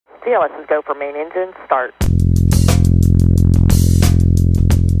CLS's go for main engine, start.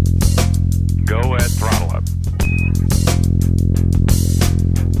 Go at throttle up.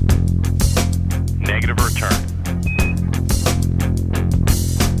 Negative return.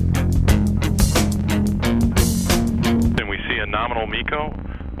 Then we see a nominal MECO.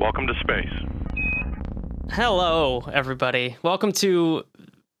 Welcome to space. Hello, everybody. Welcome to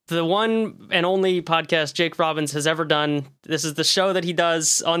the one and only podcast Jake Robbins has ever done. This is the show that he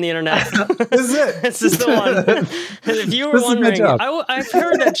does on the internet. This is it. This is the one. If you were wondering, I've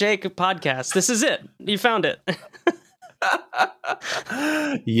heard that Jake podcast. This is it. You found it.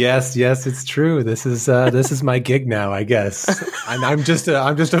 Yes, it's true. This is my gig now, I guess. I'm just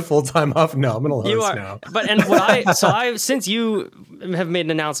a full-time off nominal host you are, now. But and what I since you have made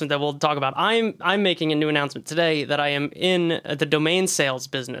an announcement that we'll talk about, I'm making a new announcement today that I am in the domain sales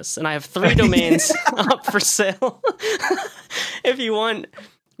business, and I have 3 domains up for sale. If you want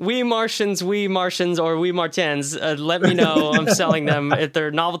We Martians, or We Martians, let me know. I'm selling them. If they're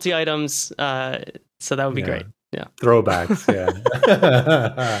novelty items, so that would be great. Yeah. Throwbacks, yeah.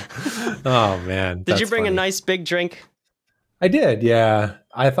 Oh, man. Did you bring a nice big drink? I did, yeah.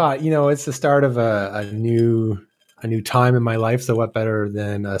 I thought, it's the start of a new time in my life, so what better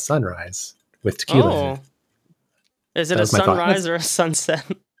than a sunrise with tequila? Oh. Is it a sunrise or a sunset?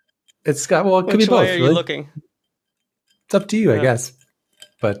 It could be both. Which way are really. you looking? It's up to you, I guess.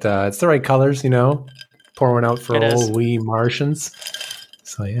 But it's the right colors, Pour one out for old wee Martians.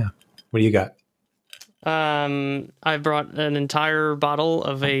 So, yeah. What do you got? I brought an entire bottle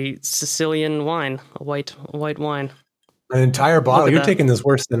of a Sicilian wine, a white wine. An entire bottle? You're taking this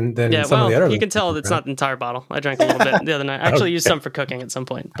worse than some of the other. You can tell it's not the entire bottle. I drank a little bit the other night. I actually used some for cooking at some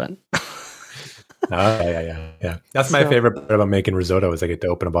point, but. Yeah. That's my favorite part about making risotto is I get to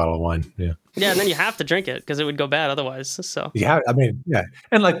open a bottle of wine. Yeah. Yeah, and then you have to drink it because it would go bad otherwise. So. Yeah,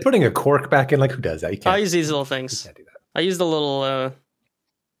 and like putting a cork back in, like who does that? You can't. I use these little things. You can't do that. I use the little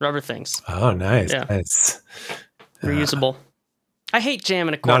rubber things. Oh, nice. Yeah. Nice. Reusable. I hate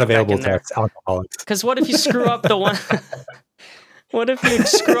jamming a cork not available back in to alcoholics. Because what if you screw up the one? What if you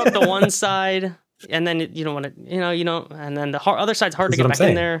screw up the one side and then you don't want to, and then the other side's hard to get back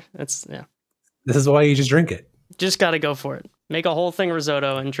in there. This is why you just drink it. Just got to go for it. Make a whole thing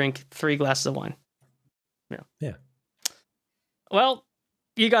risotto and drink 3 glasses of wine. Yeah. Well,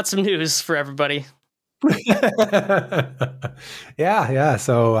 you got some news for everybody. Yeah.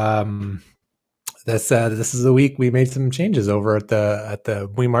 So this is the week we made some changes over at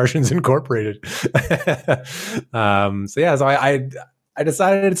the We Martians Incorporated. So I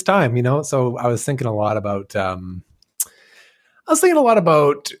decided it's time, So I was thinking a lot about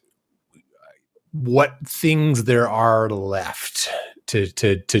what things there are left to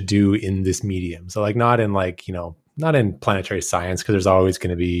do in this medium. So like not in planetary science, because there's always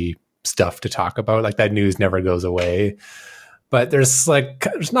going to be stuff to talk about. Like that news never goes away. But there's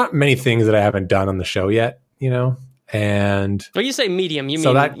not many things that I haven't done on the show yet, And when you say medium, you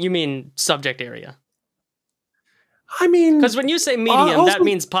mean subject area. I mean, because when you say medium, that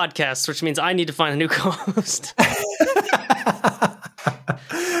means podcast, which means I need to find a new co-host.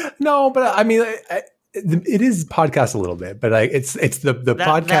 No, but I mean, it is podcast a little bit, but it's the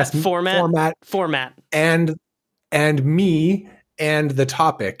podcast format and me and the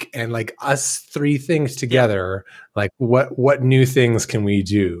topic and like us 3 things together. Like what new things can we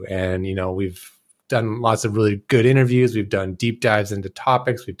do? And we've done lots of really good interviews. We've done deep dives into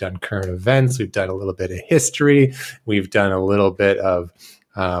topics. We've done current events. We've done a little bit of history. We've done a little bit of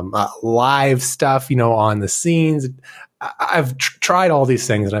live stuff, on the scenes. I've tried all these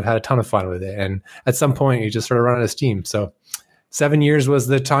things and I've had a ton of fun with it. And at some point you just sort of run out of steam. So 7 years was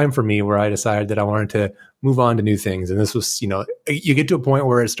the time for me where I decided that I wanted to move on to new things. And this was, you get to a point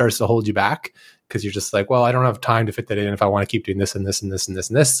where it starts to hold you back because you're just like, well, I don't have time to fit that in if I want to keep doing this and this and this and this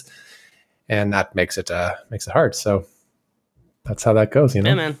and this. And that makes it hard. So that's how that goes, Yeah,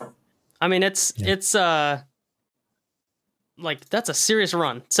 man. I mean, it's like that's a serious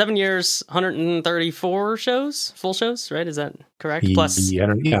run. 7 years, 134 shows, full shows, right? Is that correct? Plus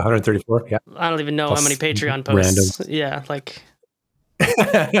 134. Yeah. I don't even know how many Patreon posts. Random. Yeah, like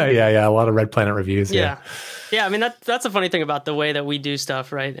yeah, a lot of Red Planet reviews. Yeah. I mean that's a funny thing about the way that we do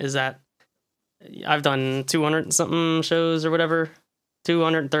stuff, right? Is that I've done 200 and something shows or whatever,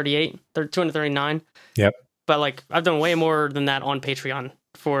 238, 239. Yep. But like I've done way more than that on Patreon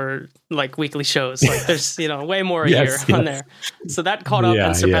for like weekly shows. Like there's way more a year on there. So that caught up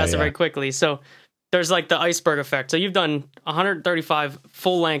and surpassed it very quickly. So there's like the iceberg effect. So you've done 135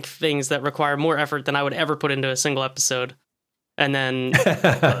 full length things that require more effort than I would ever put into a single episode. And then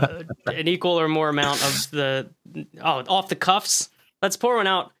an equal or more amount of the off the cuffs. Let's pour one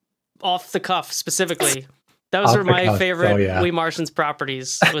out. off the cuff specifically. Those Off were the my cuff. favorite Oh, yeah. We Martians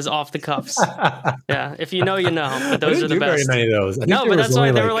properties. Was off the cuffs. Yeah, if you know, you know. But I those didn't are the do very best. many of those. I think No, there but was that's why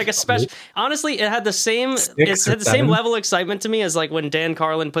only, they were like a special. Honestly, it had the same. It Six had or the same seven? level of excitement to me as like when Dan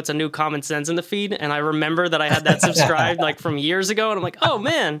Carlin puts a new Common Sense in the feed, and I remember that I had that subscribed like from years ago, and I'm like, oh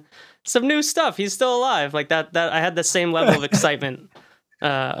man, some new stuff. He's still alive. Like that. That I had the same level of excitement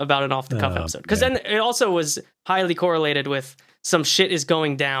about an off the cuff episode, because then it also was highly correlated with some shit is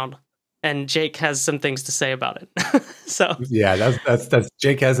going down, and Jake has some things to say about it. So Yeah, that's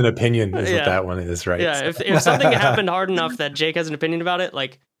Jake has an opinion is Yeah. what that one is, right? yeah, So- if something happened hard enough that Jake has an opinion about it,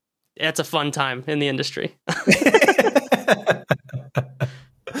 like it's a fun time in the industry.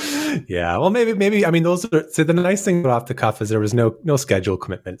 Yeah, well, maybe. I mean, those are. So the nice thing about Off the Cuff is there was no schedule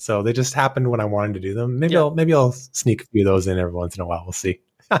commitment, so they just happened when I wanted to do them. Maybe I'll sneak a few of those in every once in a while. We'll see.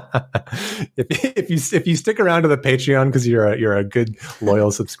 if you stick around to the Patreon because you're a good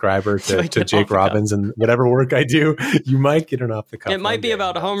loyal subscriber You to might get Jake Off the Cuff. Robbins and whatever work I do, you might get an Off the Cuff. It might be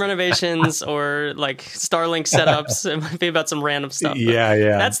about home renovations or like Starlink setups. It might be about some random stuff. But Yeah.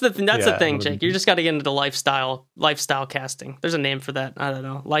 That's the thing, Yeah. Jake. You just got to get into the lifestyle casting. There's a name for that. I don't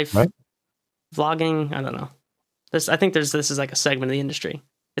know. Right. Vlogging. I don't know. I think this is like a segment of the industry.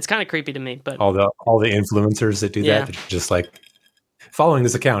 It's kind of creepy to me, but all the influencers that do Yeah. that, they're just like following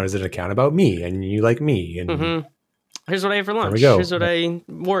this account is an account about me and you like me and Mhm. Here's what I ate for lunch. we go. Here's what I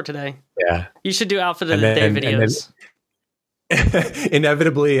wore today. yeah. You should do outfit of And the then- day and then- videos.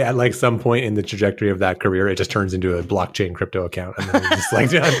 Inevitably, at like some point in the trajectory of that career, it just turns into a blockchain crypto account, and then it's just like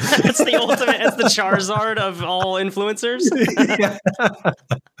done. It's the ultimate. It's the Charizard of all influencers. Yeah.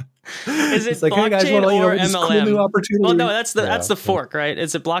 Is it It's like, hey guys, blockchain well, or this cool MLM? new opportunity. Well, no, that's the Yeah. fork, right?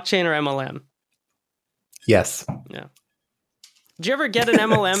 Is it blockchain or MLM? Yes. Did you ever get an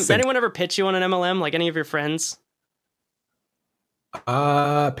MLM? Did Same. anyone ever pitch you on an MLM? Like any of your friends?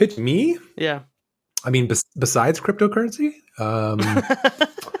 Pitch me. Yeah. I mean, besides cryptocurrency, I'm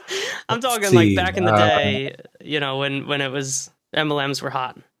talking Let's like see, back in the day, when it was MLMs were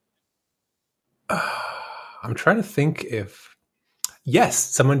hot. I'm trying to think if yes,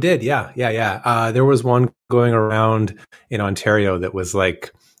 someone did. Yeah. There was one going around in Ontario that was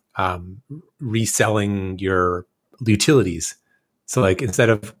like reselling your utilities. So like instead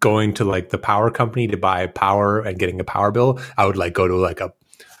of going to like the power company to buy power and getting a power bill, I would like go to like a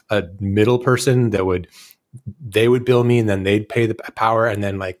middle person they would bill me and then they'd pay the power and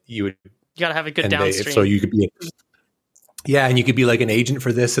then like you You got to have a good and downstream. so you could be and you could be like an agent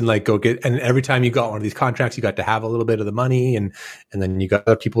for this and like go get, and every time you got one of these contracts, you got to have a little bit of the money and then you got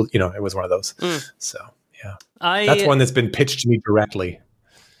other people, it was one of those. So yeah, that's one that's been pitched to me directly.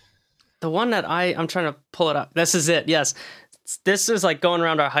 The one that I'm trying to pull it up. This is it. Yes. This is like going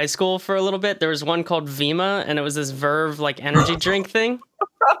around our high school for a little bit. There was one called Vima and it was this Verve like energy drink thing.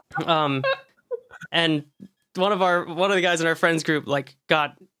 And one of the guys in our friends group like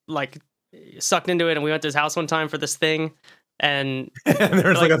got like sucked into it and we went to his house one time for this thing and And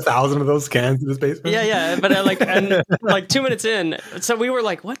there's like 1,000 of those cans in his basement. yeah but and like 2 minutes in, so we were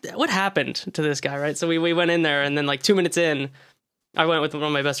like what happened to this guy, right? So we went in there and then like 2 minutes in I went with one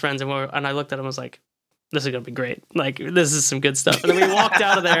of my best friends and I looked at him and was like, this is gonna be great, like this is some good stuff. And then we walked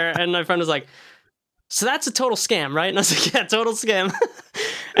out of there and my friend was like, so that's a total scam, right? And I was like, yeah, total scam.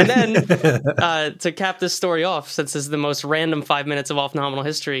 And then to cap this story off, since this is the most random 5 minutes of off nominal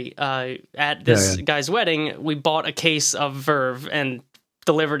history, at this guy's wedding, we bought a case of Verve and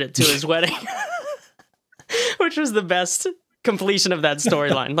delivered it to his wedding, which was the best completion of that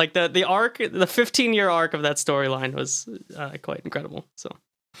storyline. Like the arc, the 15-year arc of that storyline was quite incredible. So,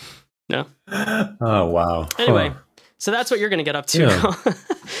 yeah. Oh, wow. Anyway. Huh. So that's what you're going to get up to. Yeah.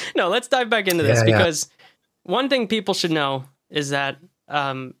 No, let's dive back into this Yeah. because one thing people should know is that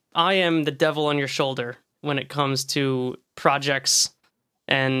I am the devil on your shoulder when it comes to projects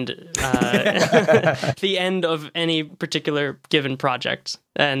and the end of any particular given project.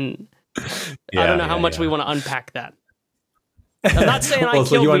 And I don't know how much we want to unpack that. I'm not saying I killed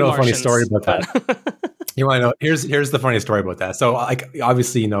so you want to know a funny Martians, story about that? but- You want to know? Here's the funny story about that. So, like,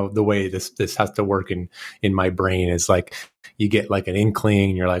 obviously, the way this has to work in my brain is like you get like an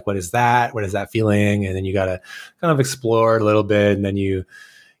inkling, and you're like, "What is that? What is that feeling?" And then you got to kind of explore it a little bit, and then you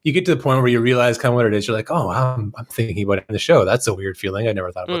get to the point where you realize kind of what it is. You're like, "Oh, I'm thinking about it in the show. That's a weird feeling. I never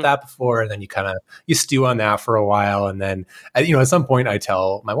thought about that before." And then you stew on that for a while, and then at some point, I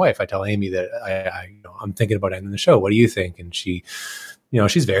tell Amy that I'm thinking about ending the show. What do you think? And she.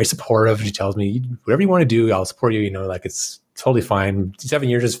 She's very supportive. She tells me, whatever you want to do, I'll support you. Like it's totally fine. 7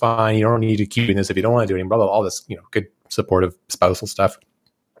 years is fine. You don't need to keep doing this if you don't want to do it. And blah, blah, blah, all this, good supportive spousal stuff.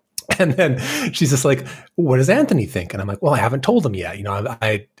 And then she's just like, what does Anthony think? And I'm like, well, I haven't told him yet.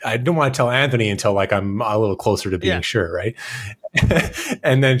 I don't want to tell Anthony until like I'm a little closer to being sure. Right.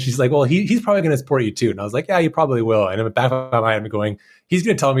 And then she's like, well, he's probably going to support you too. And I was like, yeah, he probably will. And in the back of my mind, I'm going, he's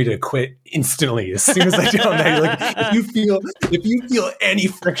going to tell me to quit instantly as soon as I tell him that. You're like, if you feel any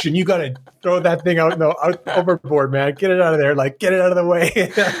friction, you got to throw that thing out overboard, man. Get it out of there. Like, get it out of the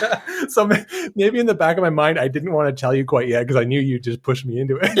way. So maybe in the back of my mind, I didn't want to tell you quite yet because I knew you just pushed me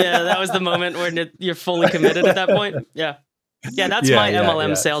into it. Yeah, that was the moment where you're fully committed at that point. Yeah. Yeah, that's my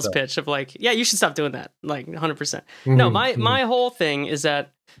MLM sales pitch of like, yeah, you should stop doing that. Like 100%. Mm-hmm. No, my whole thing is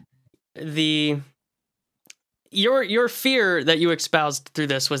that your fear that you espoused through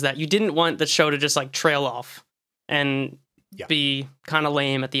this was that you didn't want the show to just like trail off and be kind of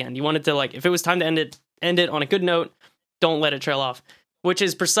lame at the end. You wanted to like, if it was time to end it on a good note, don't let it trail off, which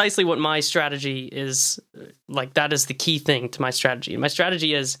is precisely what my strategy is. Like, that is the key thing to my strategy. My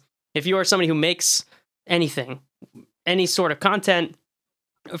strategy is, if you are somebody who makes anything, any sort of content,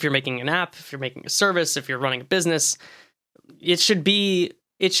 if you're making an app, if you're making a service, if you're running a business, it should be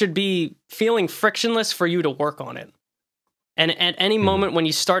feeling frictionless for you to work on it. And at any moment when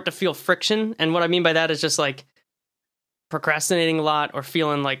you start to feel friction, and what I mean by that is just like procrastinating a lot or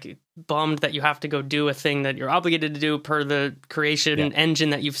feeling like bummed that you have to go do a thing that you're obligated to do per the creation engine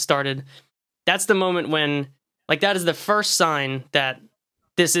that you've started. That's the moment when, like, that is the first sign that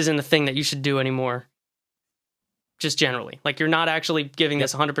this isn't a thing that you should do anymore. Just generally, like, you're not actually giving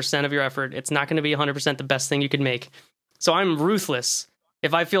this 100% of your effort. It's not going to be 100% the best thing you could make. So I'm ruthless.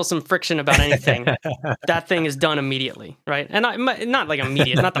 If I feel some friction about anything, that thing is done immediately, right? And not like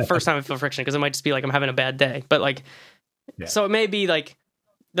immediate, not the first time I feel friction, because it might just be like I'm having a bad day. But like, so it may be like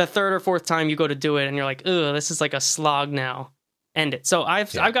the third or fourth time you go to do it, and you're like, ugh, this is like a slog now. End it. So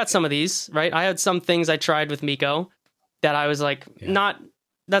I've got some of these, right? I had some things I tried with Miko that I was like,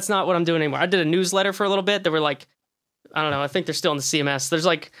 that's not what I'm doing anymore. I did a newsletter for a little bit. They were like, I don't know, I think they're still in the CMS. There's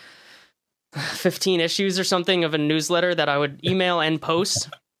like 15 issues or something of a newsletter that I would email and post.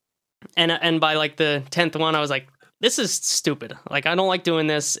 And by like the 10th one, I was like, this is stupid. Like, I don't like doing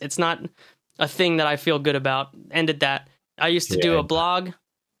this. It's not a thing that I feel good about. Ended that. I used to do a blog,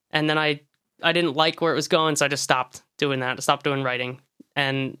 and then I didn't like where it was going, so I just stopped doing that. I stopped doing writing.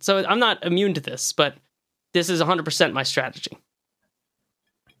 And so I'm not immune to this, but this is 100% my strategy.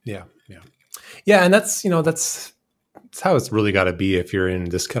 Yeah. And that's how it's really got to be if you're in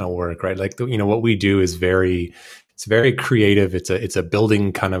this kind of work, right? Like, what we do is it's very creative. It's a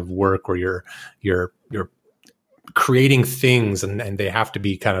building kind of work where you're creating things, and they have to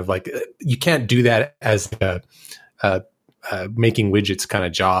be kind of like, you can't do that as a making widgets kind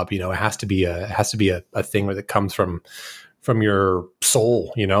of job. It has to be a thing where that comes from your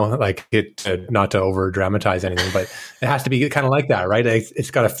soul, like not to over dramatize anything, but it has to be kind of like that, right?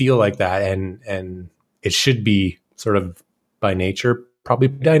 It's got to feel like that. And it should be sort of by nature, probably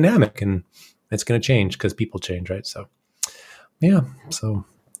dynamic, and it's going to change because people change. Right. So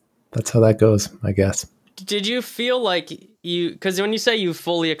that's how that goes, I guess. Did you feel like because when you say you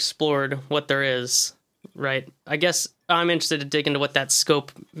fully explored what there is, right? I guess I'm interested to dig into what that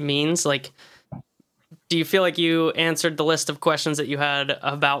scope means. Like, do you feel like you answered the list of questions that you had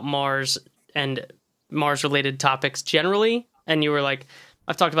about Mars and Mars-related topics generally? And you were like,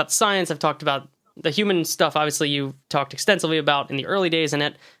 I've talked about science, I've talked about the human stuff. Obviously, you talked extensively about in the early days, and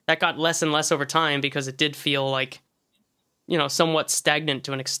that got less and less over time because it did feel like, somewhat stagnant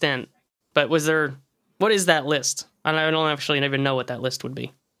to an extent. But what is that list? I don't actually even know what that list would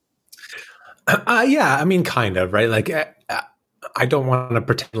be. I mean, kind of, right? Like, I don't want to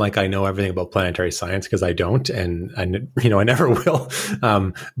pretend like I know everything about planetary science, because I don't, and I never will.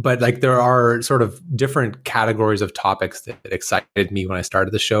 But like, there are sort of different categories of topics that excited me when I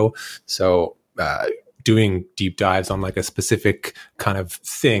started the show. So doing deep dives on like a specific kind of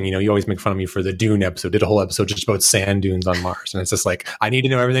thing, you always make fun of me for the Dune episode. Did a whole episode just about sand dunes on Mars, and it's just like, I need to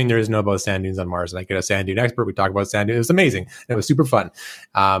know everything there is to know about sand dunes on Mars, and I get a sand dune expert. We talk about sand dunes. It was amazing. It was super fun.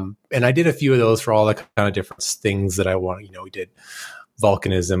 And I did a few of those for all the kind of different things that I want. We did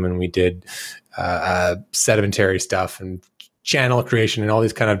volcanism, and we did sedimentary stuff, and channel creation, and all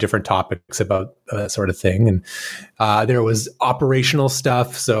these kind of different topics about that sort of thing. And there was operational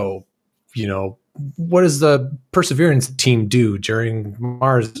stuff. So, what does the Perseverance team do during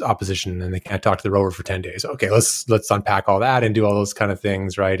Mars opposition and they can't talk to the rover for 10 days? Okay, let's unpack all that and do all those kind of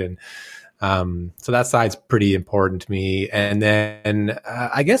things, right? And so that side's pretty important to me. And then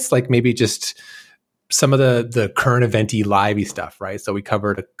I guess like maybe just some of the current eventy livey stuff, right? So we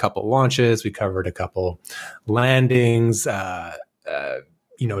covered a couple launches, we covered a couple landings,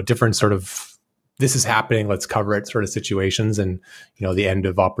 different sort of this is happening, let's cover it sort of situations. And, the end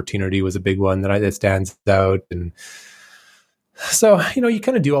of Opportunity was a big one that stands out. And so, you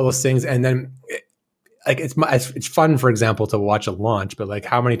kind of do all those things. And then it's fun, for example, to watch a launch, but like,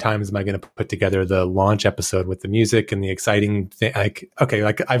 how many times am I going to put together the launch episode with the music and the exciting thing? Like, okay,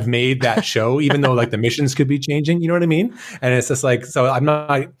 like I've made that show, even though like the missions could be changing, you know what I mean? And it's just like, so I'm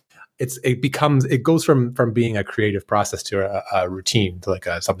not, it goes from being a creative process to a routine, to like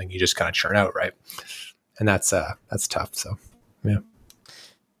something you just kind of churn out. Right. And that's tough. So, yeah.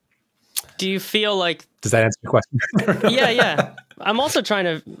 Do you feel like, does that answer your question? Yeah. I'm also trying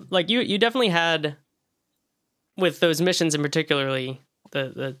to, like, you definitely had, with those missions in particularly,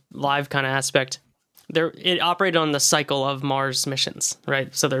 the live kind of aspect, it operated on the cycle of Mars missions,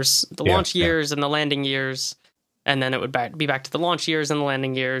 right? So there's the launch years and the landing years, and then it would be back to the launch years and the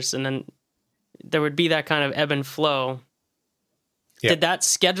landing years, and then there would be that kind of ebb and flow. Yeah. Did that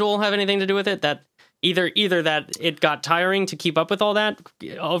schedule have anything to do with it? That either that it got tiring to keep up with all that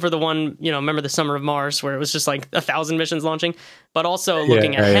over the one, remember the Summer of Mars, where it was just like 1,000 missions launching, but also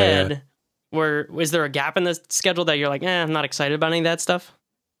looking ahead. Yeah. Was there a gap in the schedule that you're like, I'm not excited about any of that stuff?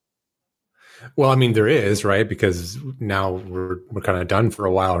 Well, I mean, there is, right? Because now we're kind of done for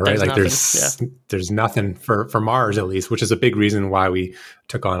a while, right? There's nothing for Mars, at least, which is a big reason why we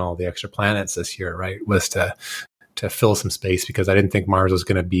took on all the extra planets this year, right? Was to fill some space, because I didn't think Mars was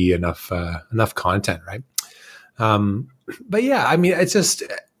going to be enough content, right? But yeah, I mean, it's just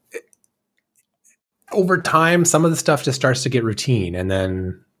over time, some of the stuff just starts to get routine, and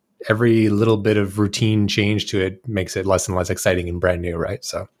then every little bit of routine change to it makes it less and less exciting and brand new, right?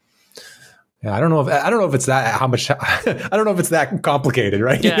 So, yeah, I don't know if it's that I don't know if it's that complicated,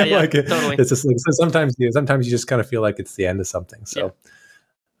 right? Yeah, totally. It's just like, so sometimes you just kind of feel like it's the end of something. So,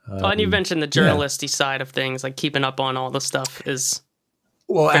 and you mentioned the journalisty side of things, like keeping up on all the stuff is.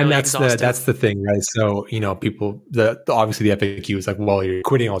 Well, and that's the thing, right? So, people, obviously the FAQ is like, well, you're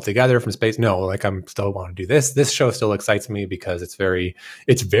quitting altogether from space. No, like I'm still want to do this. This show still excites me because it's very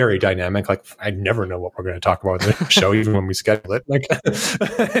dynamic. Like I never know what we're going to talk about in the show, even when we schedule it. Like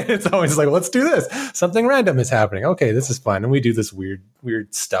it's always like, let's do this. Something random is happening. Okay, this is fun. And we do this weird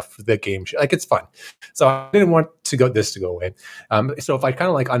stuff for the game show. Like it's fun. So I didn't want this to go away. So if I kind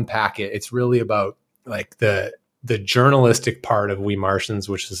of like unpack it, it's really about like the journalistic part of We Martians,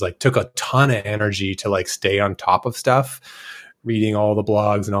 which is like took a ton of energy to like stay on top of stuff, reading all the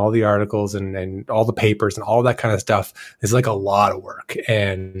blogs and all the articles and all the papers and all that kind of stuff is like a lot of work.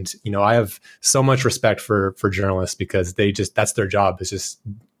 And, I have so much respect for journalists, because that's their job, is just,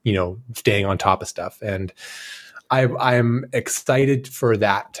 staying on top of stuff. And I'm excited for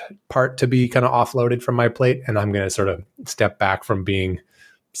that part to be kind of offloaded from my plate. And I'm going to sort of step back from being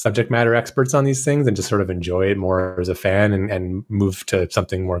subject matter experts on these things and just sort of enjoy it more as a fan and move to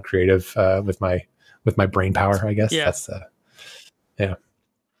something more creative with my brain power, I guess. Yeah. That's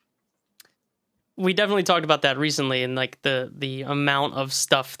we definitely talked about that recently, and like the amount of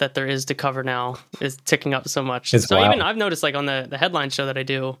stuff that there is to cover now is ticking up so much. It's so wild. Even I've noticed, like on the headline show that I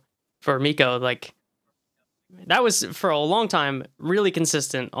do for Miko, like that was for a long time really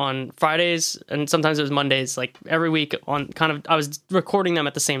consistent on Fridays, and sometimes it was Mondays, like every week on I was recording them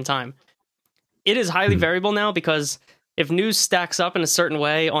at the same time. It is highly variable now, because if news stacks up in a certain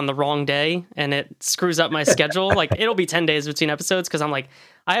way on the wrong day and it screws up my schedule, like it'll be 10 days between episodes, because I'm like,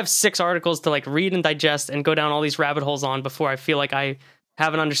 I have 6 articles to like read and digest and go down all these rabbit holes on before I feel like I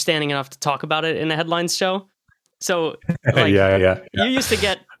have an understanding enough to talk about it in a headlines show. So like, you used to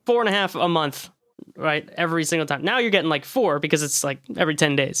get 4.5 a month, right, every single time. Now you're getting like 4, because it's like every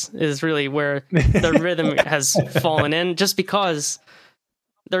 10 days is really where the rhythm has fallen in, just because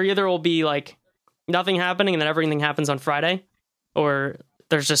there either will be like nothing happening and then everything happens on Friday, or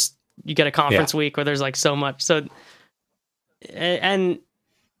there's just, you get a conference week where there's like so much. So, and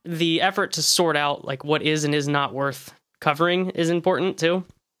the effort to sort out like what is and is not worth covering is important too,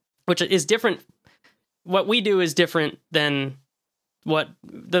 which is different. What we do is different than what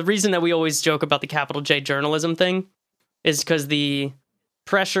the reason that we always joke about the capital J journalism thing is because the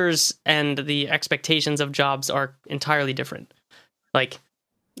pressures and the expectations of jobs are entirely different. Like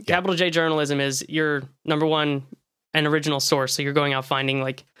capital J journalism is your number one and original source. So you're going out finding,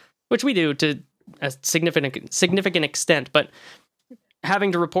 like, which we do to a significant extent, but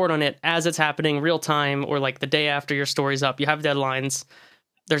having to report on it as it's happening real time, or like the day after your story's up, you have deadlines.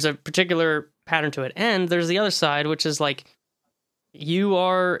 There's a particular pattern to it. And there's the other side, which is like, you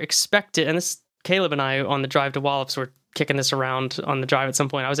are expected, and this Caleb and I on the drive to Wallops were kicking this around on the drive at some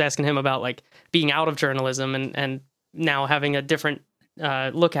point. I was asking him about like being out of journalism and now having a different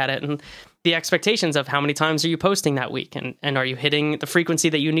look at it, and the expectations of how many times are you posting that week, and are you hitting the frequency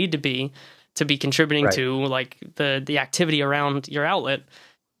that you need to be, to be contributing Right. to like the activity around your outlet,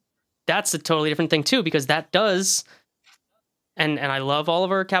 that's a totally different thing too, because that does. And I love all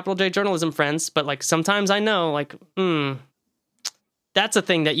of our capital J journalism friends, but like sometimes I know like, that's a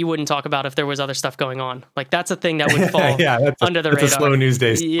thing that you wouldn't talk about if there was other stuff going on. Like that's a thing that would fall under the radar. That's a slow news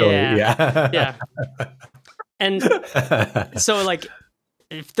day story. Yeah. And so like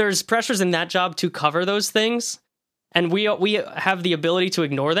if there's pressures in that job to cover those things, and we have the ability to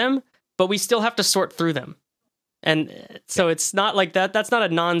ignore them, but we still have to sort through them. And so it's not like that. That's not a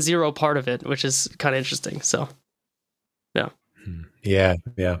non-zero part of it, which is kind of interesting. So, yeah. Yeah.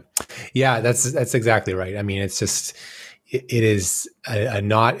 That's exactly right. I mean, it's just, it is a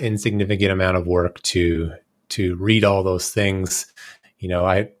not insignificant amount of work to read all those things. You know,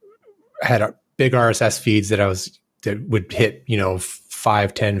 I had big RSS feeds that would hit,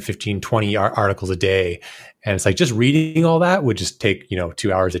 5, 10, 15, 20 articles a day. And it's like just reading all that would just take,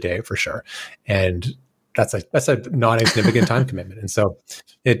 2 hours a day for sure. And that's a non-insignificant time commitment. And so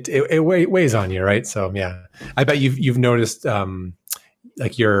it weighs on you, right? So yeah, I bet you've noticed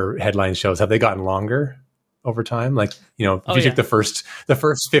like your headline shows, have they gotten longer over time? Like, if you took the first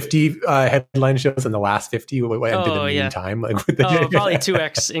 50 headline shows and the last 50, what did the mean time? Like probably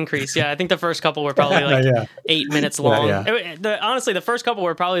 2x increase. Yeah, I think the first couple were probably like 8 minutes long. Honestly, the first couple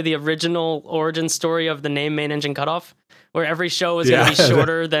were probably the original origin story of the name Main Engine Cutoff, where every show was going to be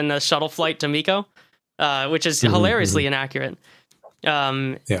shorter than the shuttle flight to Miko, which is hilariously inaccurate.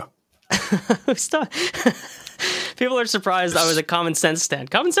 People are surprised I was a Common Sense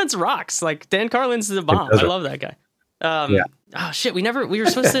stand. Common Sense rocks. Like Dan Carlin's the bomb. I love that guy. Oh shit, we were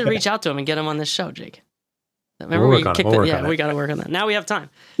supposed to reach out to him and get him on this show, Jake. Remember we kicked it? Yeah, we got to work on that. Now we have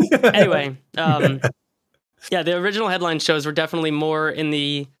time. Anyway, the original headline shows were definitely more in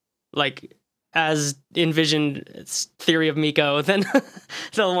the like as envisioned theory of Miko than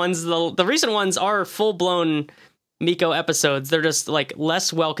the recent ones are full blown Miko episodes. They're just like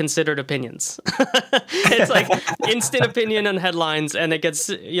less well considered opinions. It's like instant opinion on headlines, and it gets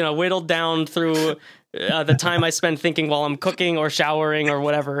whittled down through the time I spend thinking while I'm cooking or showering or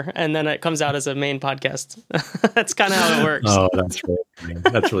whatever, and then it comes out as a main podcast. That's kind of how it works. Oh, that's really funny.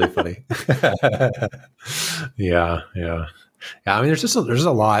 That's really funny. Yeah. I mean, there's just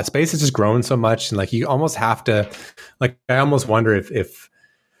a lot. Space has just grown so much, and like you almost have to. Like, I almost wonder if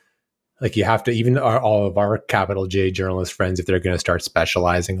like you have to, even all of our capital J journalist friends, if they're going to start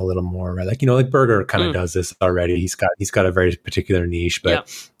specializing a little more, right? Like, like Berger kind of does this already. He's got a very particular niche, but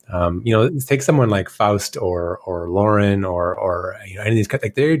take someone like Faust or Lauren or any of these,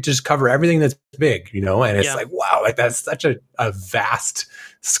 like they just cover everything that's big, and it's like, wow, like that's such a vast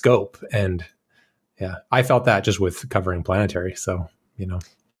scope. And I felt that just with covering Planetary. So,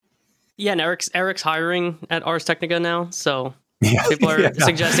 Yeah. And Eric's hiring at Ars Technica now. So people are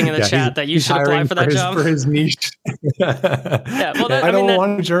suggesting in the chat that you should apply for that job. For his niche. I don't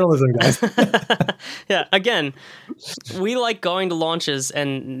want journalism, guys. Yeah, again, we like going to launches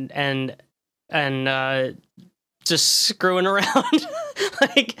and just screwing around.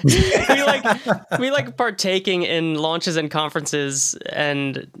 Like we like partaking in launches and conferences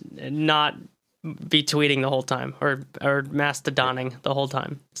and not be tweeting the whole time or mastodoning the whole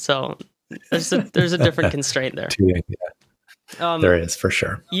time. So there's a different constraint there. Tweeting, there is, for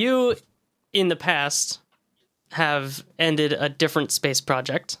sure. You, in the past, have ended a different space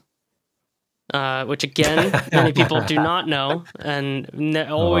project, which, again, many people do not know, and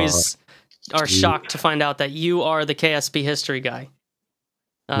always are shocked to find out that you are the KSP history guy.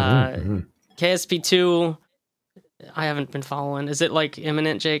 KSP2, I haven't been following. Is it, like,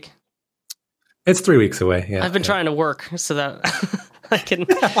 imminent, Jake? It's 3 weeks away, yeah. I've been trying to work so that I can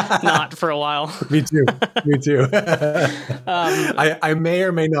not for a while. Me too. I may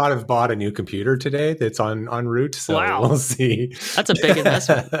or may not have bought a new computer today that's en route, so we'll see. That's a big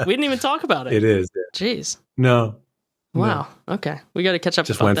investment. We didn't even talk about it. It is. Jeez. No. Wow. No. Okay. We got to catch up.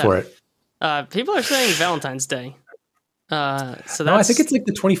 Just went for it. People are saying Valentine's Day. So that's... No, I think it's like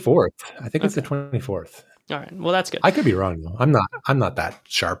the 24th. I think it's the 24th. All right. Well, that's good. I could be wrong though. I'm not that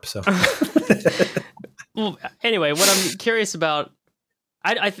sharp. So. Well, anyway, what I'm curious about,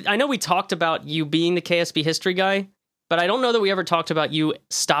 I know we talked about you being the KSP history guy, but I don't know that we ever talked about you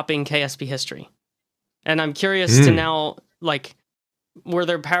stopping KSP history. And I'm curious to now, like, were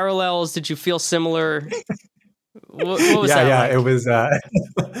there parallels? Did you feel similar? What was that like? It was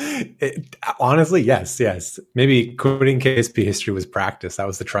Honestly, yes. Maybe quitting KSP history was practice. That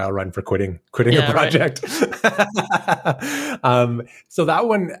was the trial run for quitting a project. So that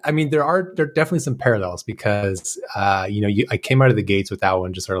one, I mean, there are definitely some parallels because I came out of the gates with that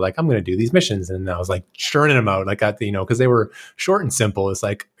one just sort of like, I'm going to do these missions, and I was like churning them out, like because they were short and simple. It's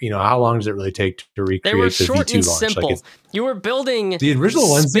like, how long does it really take to recreate they were the short V2 and launch? simple. Like you were building the original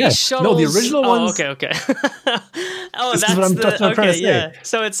ones, space shuttles. No, the original ones. Okay. Oh, this that's is what I'm trying to say. Yeah.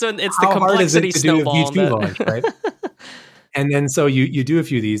 So it's the How complexity hard is it to snowball. do a V2 launch, right? And then so you do a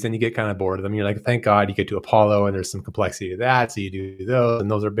few of these, and you get kind of bored of them. You're like, thank God you get to Apollo, and there's some complexity to that. So you do those, and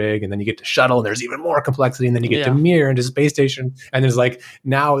those are big. And then you get to shuttle, and there's even more complexity. And then you get to Mir and to space station. And there's like,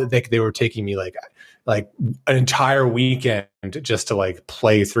 now they were taking me like an entire weekend just to like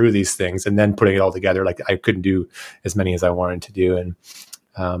play through these things, and then putting it all together. Like I couldn't do as many as I wanted to do. And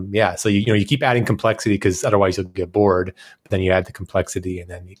so you keep adding complexity because otherwise you'll get bored. But then you add the complexity, and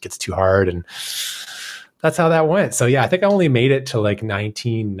then it gets too hard, and that's how that went. So yeah, I think I only made it to like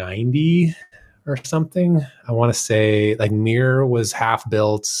 1990 or something. I want to say like Mir was half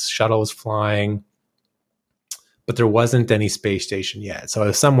built, shuttle was flying, but there wasn't any space station yet. So it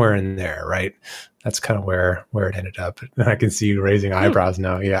was somewhere in there, right? That's kind of where it ended up. I can see you raising eyebrows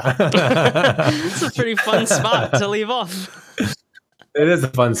now. Yeah. It's a pretty fun spot to leave off. It is a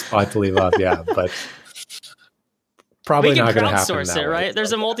fun spot to leave off, yeah, but probably not going to happen. We can crowdsource it, right?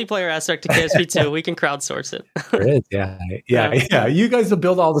 There's a multiplayer aspect to KSP 2. We can crowdsource it. There is, yeah. You guys will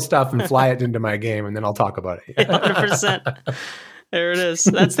build all the stuff and fly it into my game, and then I'll talk about it. 100%. There it is.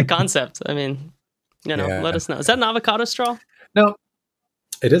 That's the concept. I mean, let us know. Is that an avocado straw? No,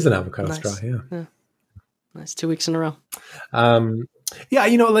 it is an avocado straw. Yeah. Nice. 2 weeks in a row.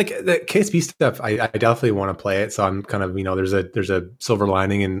 Like the KSP stuff, I definitely want to play it. So I'm kind of, there's a silver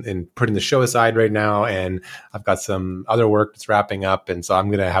lining in putting the show aside right now. And I've got some other work that's wrapping up. And so I'm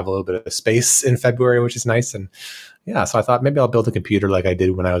going to have a little bit of space in February, which is nice. And so I thought maybe I'll build a computer like I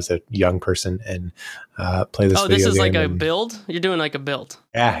did when I was a young person and play this video game. Oh, this is like a build? You're doing like a build?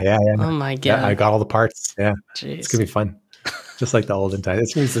 Yeah. Oh my God. Yeah, I got all the parts. Yeah. Jeez. It's going to be fun. Just like the olden times.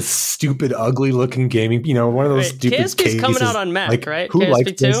 It's going to be this stupid, ugly looking gaming, one of those stupid KSP's coming out on Mac, right? Who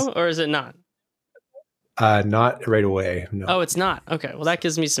KSP 2, or is it not? Not right away. No. Oh, it's not. Okay. Well, that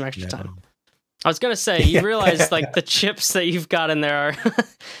gives me some extra time. I was going to say, you realize like the chips that you've got in there are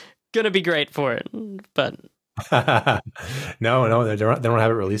going to be great for it, but no, they don't have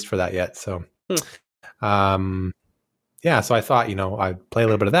it released for that yet. So, so I thought, I'd play a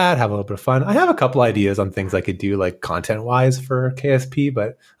little bit of that, have a little bit of fun. I have a couple ideas on things I could do like content wise for KSP,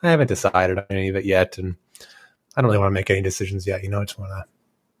 but I haven't decided on any of it yet. And I don't really want to make any decisions yet. I just want to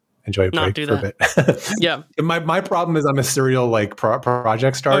enjoy a break for a bit. Yeah. My problem is I'm a serial like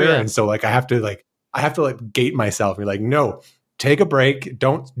project starter. And so like, I have to gate myself and be like, no, take a break.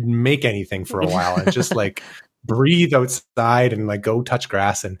 Don't make anything for a while and just like breathe outside and like go touch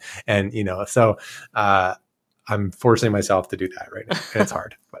grass so I'm forcing myself to do that right now. And it's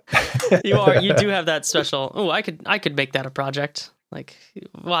hard, but you do have that special. Oh, I could make that a project. Like,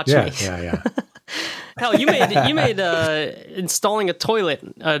 watch me. Yeah. Hell, you made installing a toilet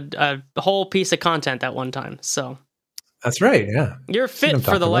a whole piece of content at one time. So that's right. Yeah, you're fit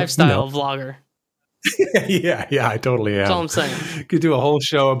for the lifestyle vlogger. yeah, I totally am. That's all I'm saying. Could do a whole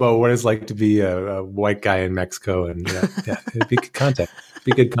show about what it's like to be a white guy in Mexico, and it'd be good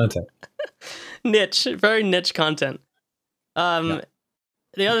content. Niche, very niche content. The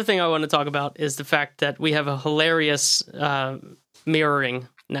other thing I want to talk about is the fact that we have a hilarious mirroring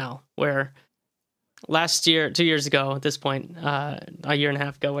now, where last year, 2 years ago at this point, a year and a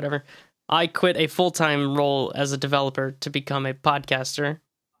half ago, whatever, I quit a full-time role as a developer to become a podcaster.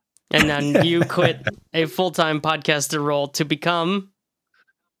 And then you quit a full-time podcaster role to become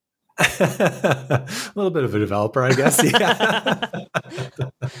a little bit of a developer, I guess. Yeah.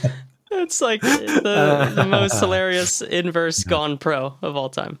 It's like the most hilarious inverse Gone Pro of all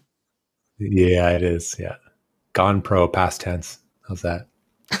time. Yeah, it is. Yeah. Gone Pro, past tense. How's that?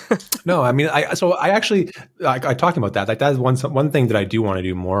 No, I mean, I talked about that. Like that is one thing that I do want to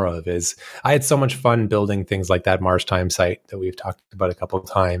do more of is I had so much fun building things like that Mars Time site that we've talked about a couple of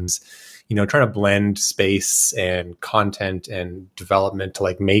times, trying to blend space and content and development to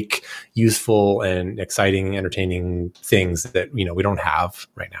like make useful and exciting, entertaining things that, we don't have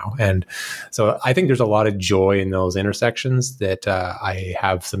right now. And so I think there's a lot of joy in those intersections that I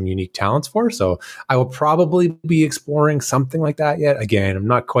have some unique talents for. So I will probably be exploring something like that yet. Again, I'm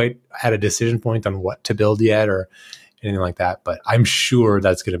not quite at a decision point on what to build yet or anything like that, but I'm sure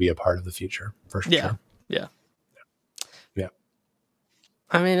that's going to be a part of the future for sure. Yeah.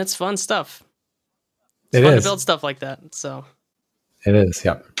 I mean, it's fun stuff. It's fun to build stuff like that. So It is.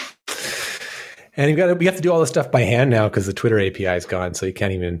 Yeah. And we have to do all this stuff by hand now because the Twitter API is gone, so you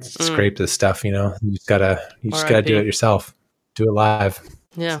can't even scrape this stuff. You just gotta do it yourself. Do it live.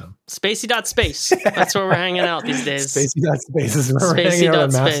 Yeah. So. Spacey.space. That's where we're hanging out these days. Spacey.space is where we're hanging out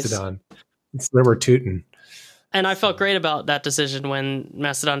on Mastodon. It's where we're tooting. And I felt great about that decision when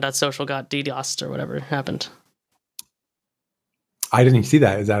Mastodon.social got DDoSed or whatever happened. I didn't see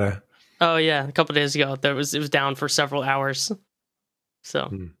that. Is that a... Oh, yeah. A couple of days ago, it was down for several hours.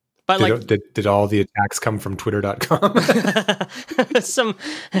 So... But did all the attacks come from twitter.com? Some...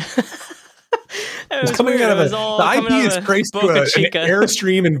 It's coming out of the IP is traced to an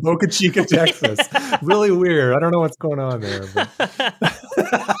Airstream in Boca Chica, Texas. Really weird. I don't know what's going on there. But.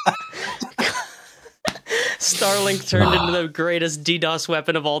 Starlink turned into the greatest DDoS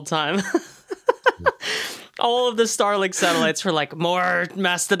weapon of all time. All of the Starlink satellites were like, more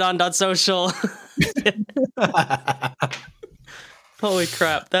Mastodon.social. Holy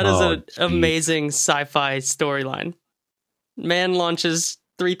crap. That is an amazing sci-fi storyline. Man launches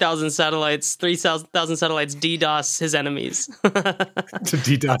 3,000 satellites DDoS his enemies. To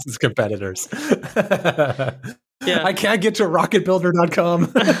DDoS his competitors. Yeah. I can't get to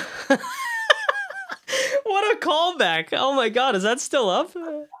rocketbuilder.com. What a callback. Oh my god, is that still up? What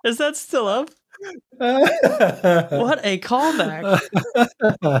a callback.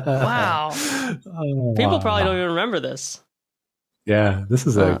 Wow. People probably don't even remember this. Yeah, this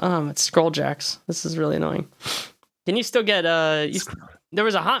is it's Scrolljacks. This is really annoying. Can you still get there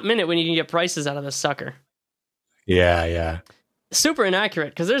was a hot minute when you can get prices out of this sucker. Yeah. Super inaccurate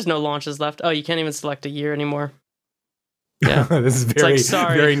because there's no launches left. Oh, you can't even select a year anymore. Yeah. This is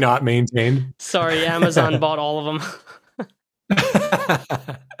very not maintained. Sorry, Amazon bought all of them.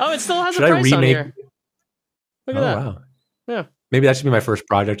 Oh, it still has a price on here. Look at that. Wow. Yeah. Maybe that should be my first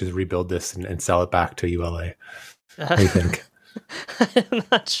project, is rebuild this and sell it back to ULA. What do you think? I'm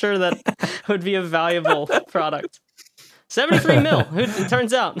not sure that would be a valuable product. 73 mil. It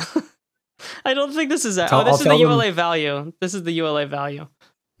turns out. I don't think this is that. This is the ULA value. This is the ULA value.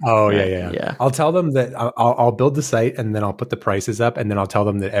 Oh, yeah. I'll tell them that I'll build the site and then I'll put the prices up, and then I'll tell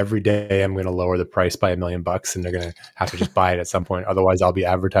them that every day I'm going to lower the price by $1 million, and they're going to have to just buy it at some point. Otherwise, I'll be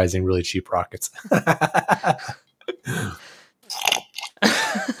advertising really cheap rockets.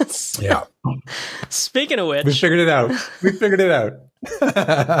 Yeah. Speaking of which, we figured it out.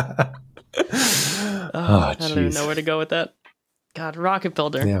 I don't even know where to go with that. God, Rocket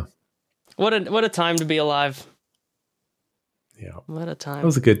Builder. Yeah. What a time to be alive. Yeah. What a time. That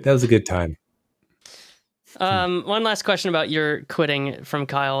was a good time. One last question about your quitting from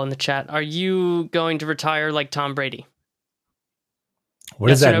Kyle in the chat. Are you going to retire like Tom Brady? What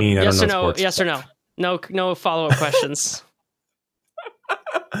does that mean? Yes I don't know. Sports. Yes or no? No follow-up questions.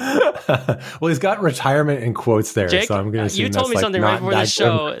 Well, he's got retirement in quotes there, Jake, so I'm going to assume you told me that's something like right before the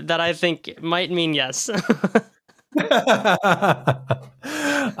show that I think might mean yes. Look,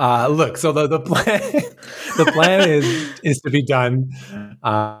 so the plan is to be done.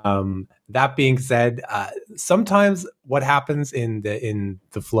 That being said, sometimes what happens in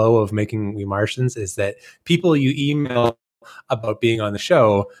the flow of making We Martians is that people you email about being on the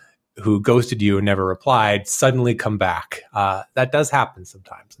show who ghosted you and never replied suddenly come back. That does happen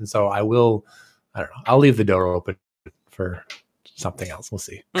sometimes. And so I'll leave the door open for something else. We'll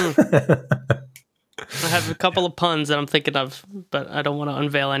see. I have a couple of puns that I'm thinking of, but I don't want to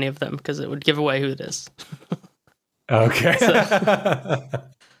unveil any of them because it would give away who it is. Okay.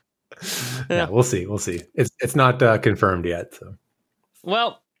 Yeah, we'll see. It's not confirmed yet. So.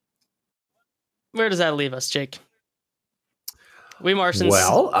 Well, where does that leave us, Jake? We Martians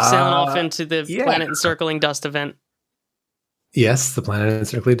sailing off into the Planet Encircling Dust event. Yes, the Planet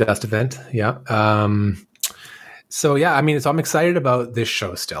Encircling Dust event. Yeah. So I'm excited about this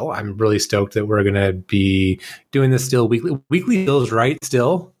show still. I'm really stoked that we're going to be doing this still weekly. Weekly feels right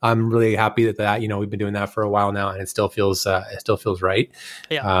still. I'm really happy that we've been doing that for a while now, and it still feels right.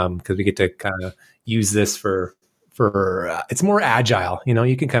 Yeah. Because we get to kind of use this for it's more agile.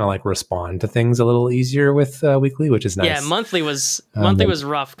 You can kind of like respond to things a little easier with weekly, which is nice. Yeah, monthly was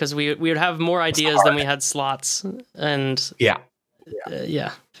rough because we would have more ideas than we had slots, and yeah.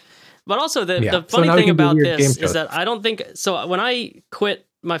 But also the funny thing about this is that I don't think so. When I quit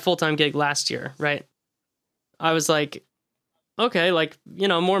my full-time gig last year, right, I was like, okay,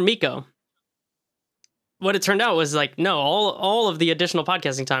 more Miko. What it turned out was no, all of the additional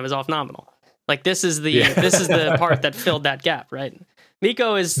podcasting time is off nominal. This is the part that filled that gap, right?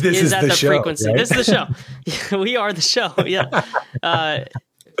 Miko is at the show, frequency. Right? This is the show. We are the show. Yeah.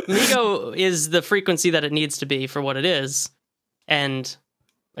 Miko is the frequency that it needs to be for what it is. And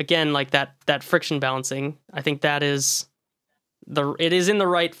again, that friction balancing, I think that is it is in the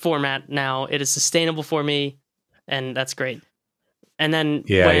right format now. It is sustainable for me, and that's great. And then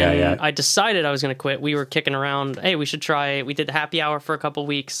when I decided I was going to quit, we were kicking around, hey, we should try it. We did the happy hour for a couple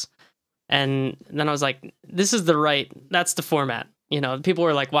weeks. And then I was like, that's the format. People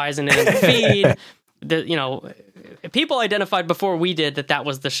were like, why isn't it in the feed? People identified before we did that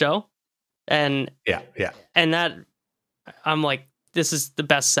was the show. And and that I'm like, this is the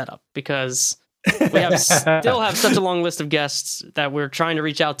best setup because we still have such a long list of guests that we're trying to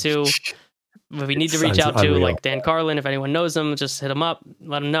reach out to. We need to reach out to, like Dan Carlin. If anyone knows him, just hit him up,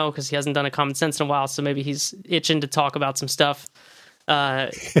 let him know, because he hasn't done a Common Sense in a while, so maybe he's itching to talk about some stuff.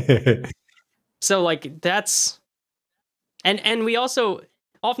 So like that's, and we also,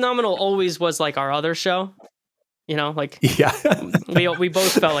 Off Nominal always was like our other show, like we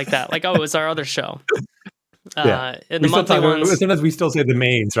both felt like that, like, oh, it's our other show. And the monthly ones, sometimes we still say the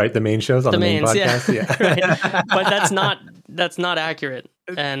mains, right? The main shows on the main podcast. Right. But that's not accurate,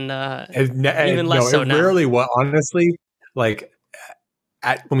 and even less so now. Rarely, honestly, like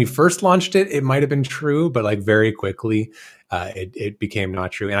when we first launched it might have been true, but like very quickly, it became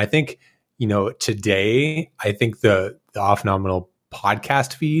not true. And I think today, I think the Off Nominal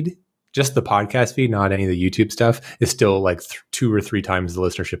podcast feed, just the podcast feed, not any of the YouTube stuff, is still like 2 or 3 times the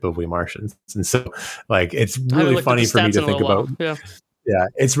listenership of We Martians. And so like, it's really funny for me to think about. Yeah.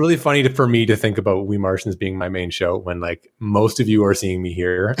 It's really funny for me to think about We Martians being my main show when like most of you are seeing me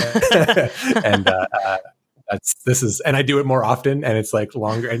here. And, and I do it more often, and it's like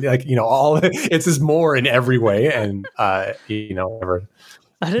longer, and like, it's just more in every way. And, never,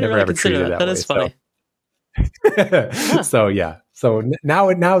 I didn't really consider that. That is funny. So yeah. So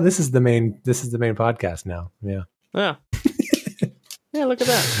now this is the main podcast now. Yeah. Yeah. Yeah. Look at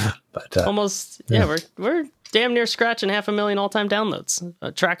that. But almost. Yeah. We're damn near scratching 500,000 all-time downloads,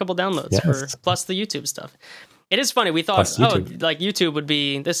 trackable downloads for plus the YouTube stuff. It is funny. We thought, like YouTube would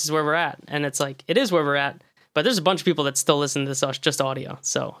be, this is where we're at, and it's like it is where we're at. But there's a bunch of people that still listen to this just audio.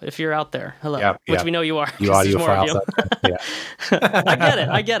 So if you're out there, hello, which we know you are. You audiophiles.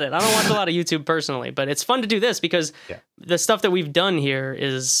 I get it. I don't watch a lot of YouTube personally, but it's fun to do this because the stuff that we've done here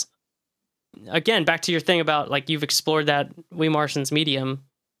is, again, back to your thing about like you've explored that We Martians medium.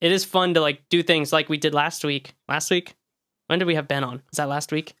 It is fun to like do things like we did last week. Last week? When did we have Ben on? Was that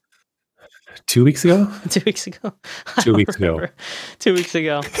last week? 2 weeks ago? 2 weeks ago. 2 weeks ago. 2 weeks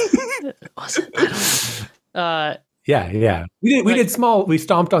ago. Was it? I don't know. We did small. We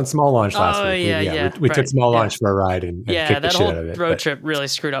stomped on Small Launch last week. We took Small Launch for a ride and kicked the shit out of it. That whole road trip really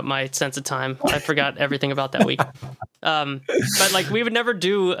screwed up my sense of time. I forgot everything about that week. But like we would never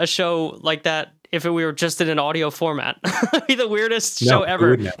do a show like that if we were just in an audio format. It'd be the weirdest show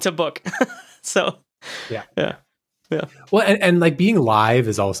ever to book. So yeah. Well, and like being live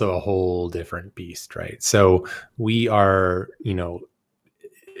is also a whole different beast, right? So we are,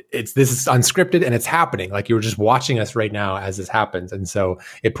 this is unscripted and it's happening. Like you're just watching us right now as this happens. And so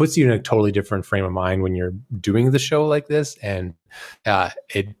it puts you in a totally different frame of mind when you're doing the show like this. And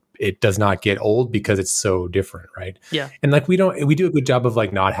it does not get old because it's so different. Right. Yeah. And like, we do a good job of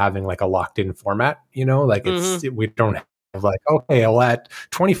like not having like a locked in format, like we don't have like, okay, well at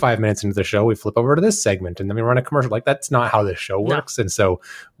 25 minutes into the show, we flip over to this segment and then we run a commercial. Like that's not how this show works. And so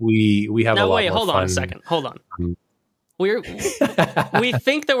we have a lot more fun. Hold on a second. Hold on. We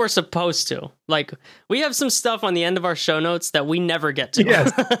think that we're supposed to. Like, we have some stuff on the end of our show notes that we never get to.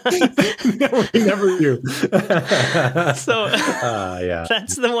 Yes. We never do. So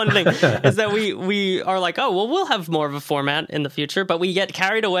that's the one thing, is that we are like, oh, well, we'll have more of a format in the future, but we get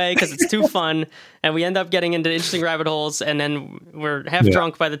carried away because it's too fun, and we end up getting into interesting rabbit holes, and then we're half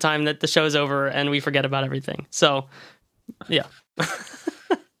drunk by the time that the show's over, and we forget about everything. So, yeah.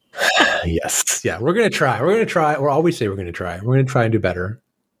 Yes. Yeah. We're going to try. We'll always say we're going to try. We're going to try and do better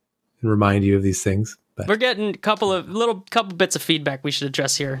and remind you of these things. But we're getting a couple bits of feedback we should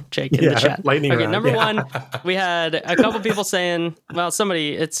address here, Jake, in the chat. Lightning round. Number one, we had a couple people saying,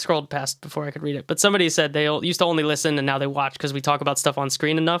 it scrolled past before I could read it, but somebody said they used to only listen and now they watch because we talk about stuff on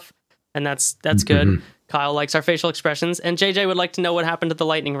screen enough. And that's good. Kyle likes our facial expressions. And JJ would like to know what happened to the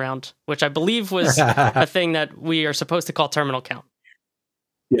lightning round, which I believe was a thing that we are supposed to call terminal count.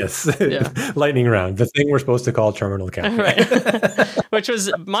 Yes. Lightning round, the thing we're supposed to call terminal count. Right. Which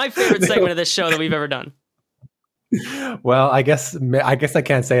was my favorite segment of this show that we've ever done. Well, I guess I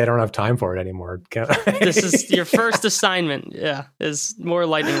can't say I don't have time for it anymore. This is your first assignment. Yeah, is more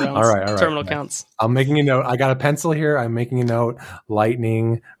lightning rounds. All right. Terminal counts. I'm making a note. I got a pencil here. I'm making a note.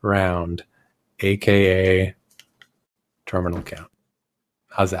 Lightning round, aka terminal count.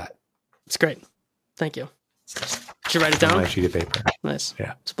 How's that? It's great. Thank you. Did you write it down? On my sheet of paper. Nice.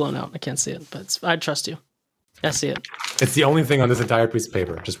 Yeah. It's blown out. I can't see it, but I trust you. I see it. It's the only thing on this entire piece of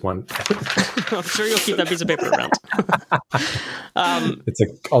paper. Just one. I'm sure you'll keep that piece of paper around. It's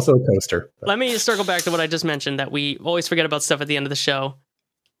also a coaster. Let me circle back to what I just mentioned, that we always forget about stuff at the end of the show,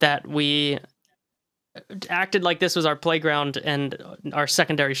 that we acted like this was our playground and our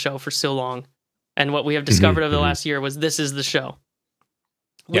secondary show for so long. And what we have discovered over the last year was this is the show.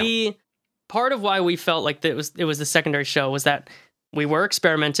 Part of why we felt like it was the secondary show was that we were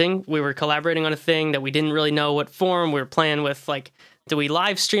experimenting. We were collaborating on a thing that we didn't really know what form. We were playing with, like, do we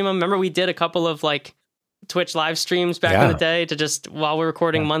live stream them? Remember we did a couple of like Twitch live streams back in the day to just, while we're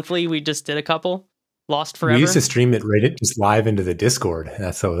recording monthly, we just did a couple. Lost forever. We used to stream it right just live into the Discord.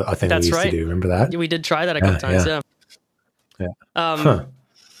 That's a thing we used to do. Remember that? We did try that a couple times.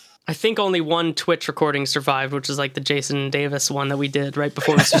 I think only one Twitch recording survived, which is like the Jason Davis one that we did right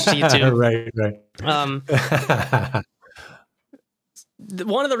before we switched to YouTube. Right.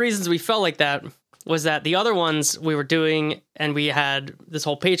 One of the reasons we felt like that was that the other ones we were doing, and we had this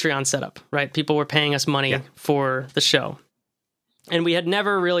whole Patreon setup, right? People were paying us money for the show. And we had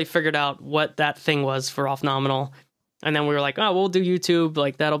never really figured out what that thing was for Off Nominal. And then we were like, oh, we'll do YouTube.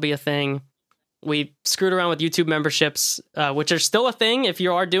 Like, that'll be a thing. We screwed around with YouTube memberships, which are still a thing. If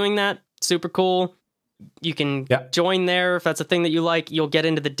you are doing that, super cool. You can join there if that's a thing that you like. You'll get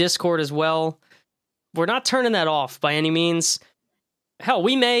into the Discord as well. We're not turning that off by any means. Hell,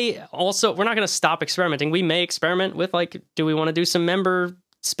 we may also, we're not going to stop experimenting. We may experiment with, like, do we want to do some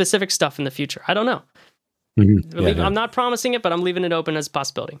member-specific stuff in the future? I don't know. I'm not promising it, but I'm leaving it open as a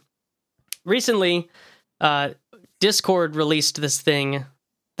possibility. Recently, Discord released this thing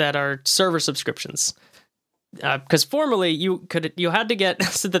that are server subscriptions. Because formerly you had to get,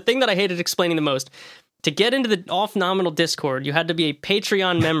 so the thing that I hated explaining the most, to get into the Off Nominal Discord, you had to be a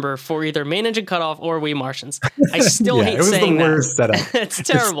Patreon member for either Main Engine Cutoff or We Martians. I still hate saying that. It was the worst setup. It's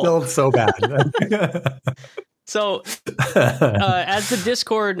terrible. It's still so bad. So, as the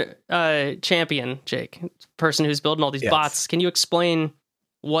Discord champion, Jake, person who's building all these bots, can you explain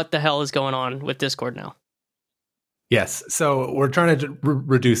what the hell is going on with Discord now? Yes. So we're trying to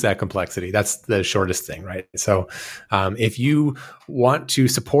reduce that complexity. That's the shortest thing, right? So if you want to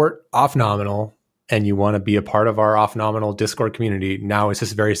support Off Nominal and you want to be a part of our Off Nominal Discord community, now it's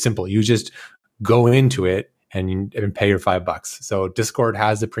just very simple. You just go into it and pay your $5. So Discord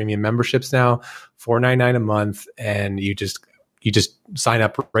has the premium memberships now, $4.99 a month, and you just sign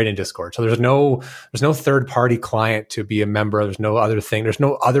up right in Discord. So there's no third party client to be a member. There's no other thing. There's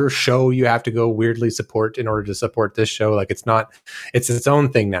no other show you have to go weirdly support in order to support this show. Like it's its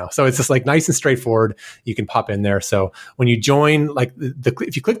own thing now. So it's just like nice and straightforward. You can pop in there. So when you join, like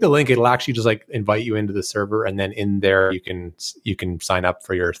if you click the link, it'll actually just like invite you into the server, and then in there you can sign up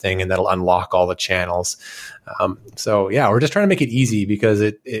for your thing, and that'll unlock all the channels. So yeah, we're just trying to make it easy because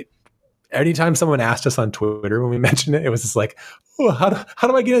it anytime someone asked us on Twitter when we mentioned it, it was just like, oh, how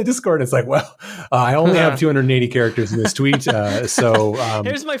do I get in Discord? It's like, well, I only have 280 characters in this tweet. So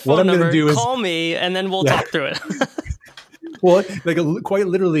here's my phone number. Call me, and then we'll talk through it. Well, like quite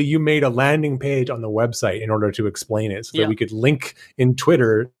literally, you made a landing page on the website in order to explain it so that we could link in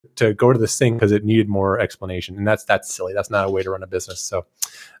Twitter to go to this thing because it needed more explanation. And that's silly. That's not a way to run a business. So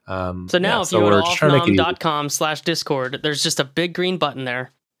now if you go to offnom.com/Discord, there's just a big green button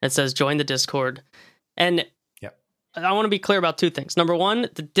there. It says join the Discord. And I want to be clear about two things. Number one,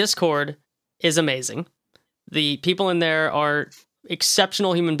 the Discord is amazing. The people in there are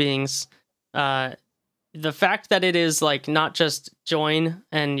exceptional human beings. The fact that it is like not just join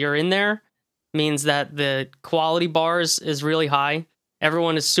and you're in there means that the quality bars is really high.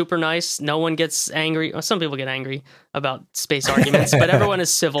 Everyone is super nice. No one gets angry. Well, some people get angry about space arguments, but everyone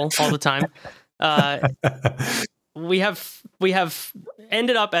is civil all the time. We have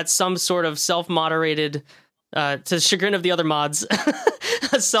ended up at some sort of self-moderated, to the chagrin of the other mods,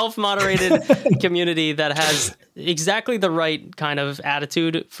 a self-moderated community that has exactly the right kind of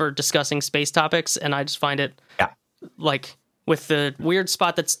attitude for discussing space topics, and I just find it like with the weird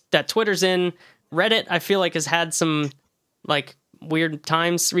spot that Twitter's in. Reddit, I feel like, has had some like weird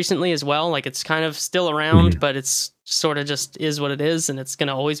times recently as well. Like it's kind of still around, but it's sort of just is what it is, and it's going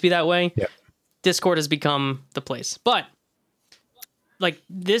to always be that way. Yeah. Discord has become the place. But like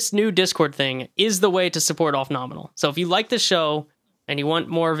this new Discord thing is the way to support Off Nominal. So if you like the show and you want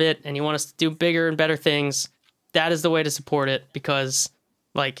more of it and you want us to do bigger and better things, that is the way to support it, because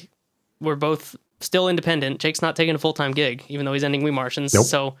like we're both still independent. Jake's not taking a full-time gig, even though he's ending We Martians. Nope.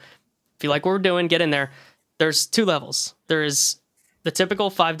 So if you like what we're doing, get in there. There's two levels. There is the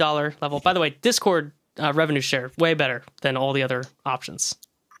typical $5 level. By the way, Discord revenue share, way better than all the other options.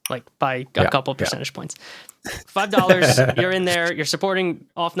 Like by a couple percentage points. $5, you're in there, you're supporting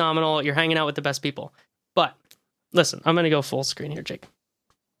Off Nominal, you're hanging out with the best people. But listen, I'm going to go full screen here, Jake.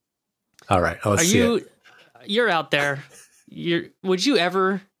 All right. Let's see it. You're out there. Would you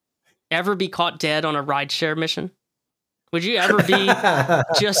ever be caught dead on a rideshare mission? Would you ever be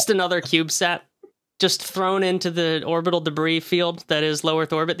just another CubeSat, just thrown into the orbital debris field that is low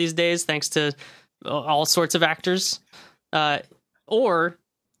Earth orbit these days, thanks to all sorts of actors? Or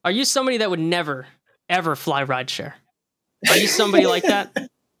are you somebody that would never, ever fly rideshare? Are you somebody like that?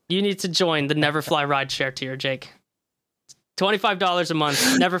 You need to join the Never Fly Rideshare tier, Jake. $25 a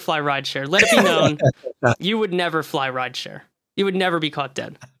month, never fly rideshare. Let it be known, you would never fly rideshare. You would never be caught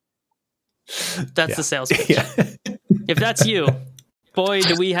dead. That's the sales pitch. Yeah. If that's you, boy,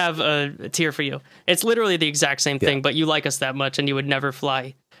 do we have a tier for you. It's literally the exact same thing, but you like us that much and you would never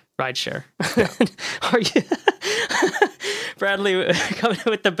fly rideshare. Are you... Bradley coming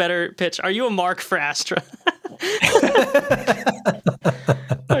with the better pitch. Are you a mark for Astra?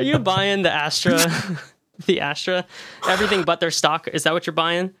 Are you buying the Astra? The Astra? Everything but their stock? Is that what you're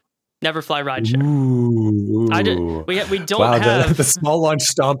buying? Never fly rideshare. We don't have... The small launch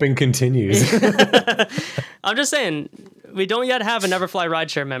stomping continues. I'm just saying, we don't yet have a Never Fly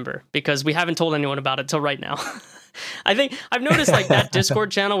Rideshare member because we haven't told anyone about it till right now. I think I've noticed like that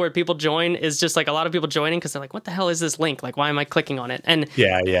Discord channel where people join is just like a lot of people joining because they're like, what the hell is this link? Like, why am I clicking on it? And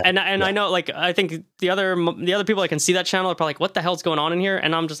I know, like, I think the other people that can see that channel are probably like, what the hell's going on in here?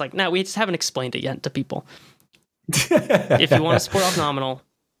 And I'm just like, no, we just haven't explained it yet to people. If you want to support Off Nominal,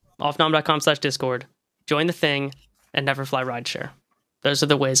 offnom.com/Discord, join the thing and never fly rideshare. Those are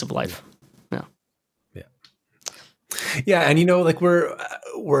the ways of life. Yeah, and like we're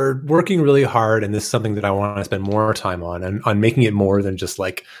working really hard, and this is something that I want to spend more time on, and on making it more than just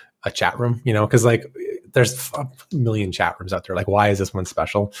like a chat room, because like there's a million chat rooms out there. Like, why is this one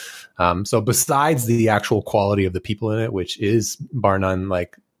special? So besides the actual quality of the people in it, which is bar none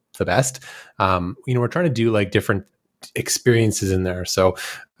like the best, we're trying to do like different experiences in there. So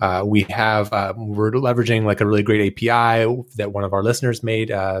we're leveraging like a really great API that one of our listeners made.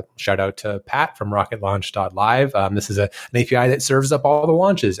 Shout out to Pat from rocketlaunch.live. This is an API that serves up all the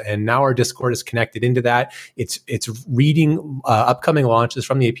launches, and now our Discord is connected into that. It's reading upcoming launches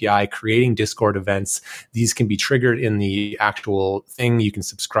from the API, creating Discord events. These can be triggered in the actual thing. You can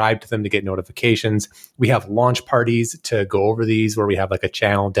subscribe to them to get notifications. We have launch parties to go over these, where we have like a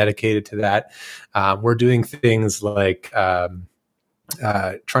channel dedicated to that. We're doing things like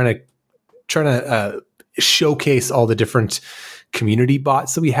trying to showcase all the different community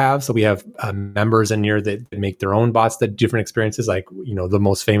bots that we have. So we have members in here that make their own bots that different experiences. Like, the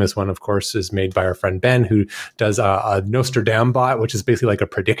most famous one, of course, is made by our friend Ben, who does a Nostradam bot, which is basically like a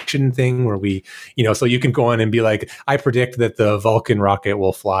prediction thing where we, so you can go in and be like, I predict that the Vulcan rocket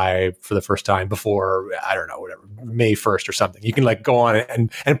will fly for the first time before, I don't know, whatever, May 1st or something. You can like go on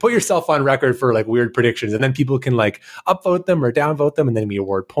and put yourself on record for like weird predictions. And then people can like upvote them or downvote them. And then we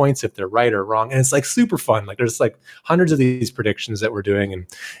award points if they're right or wrong. And it's like super fun. Like there's like hundreds of these predictions that we're doing,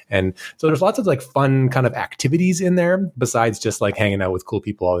 and so there's lots of like fun kind of activities in there besides just like hanging out with cool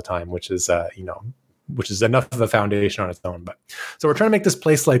people all the time, which is enough of a foundation on its own. But so we're trying to make this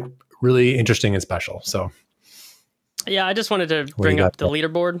place like really interesting and special. So yeah, I just wanted to bring up the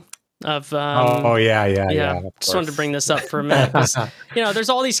leaderboard of just wanted to bring this up for a minute because there's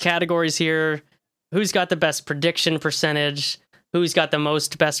all these categories here. Who's got the best prediction percentage? Who's got the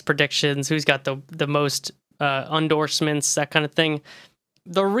most best predictions? Who's got the most endorsements, that kind of thing.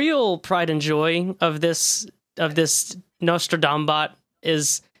 The real pride and joy of this Nostradam bot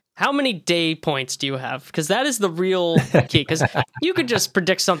is how many day points do you have? Because that is the real key. Because you could just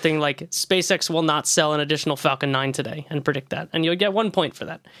predict something like SpaceX will not sell an additional Falcon 9 today and predict that, and you'll get 1 point for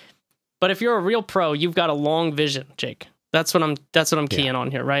that. But if you're a real pro, you've got a long vision, Jake. That's what I'm keying on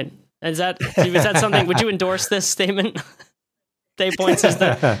here, right? Is that something? Would you endorse this statement? Day points is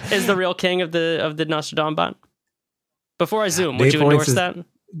the real king of the Nostradam bot. Before I zoom, would you endorse that?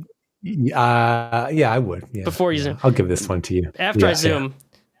 Yeah, I would. Yeah, before you zoom, I'll give this one to you. After I zoom,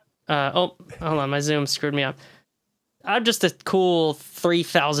 hold on, my zoom screwed me up. I'm just a cool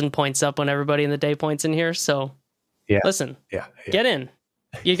 3,000 points up on everybody in the day points in here. So, listen, get in.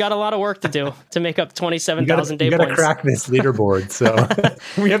 You got a lot of work to do to make up 27,000 day points. You got to crack this leaderboard. So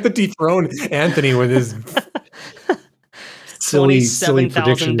we have to dethrone Anthony with his.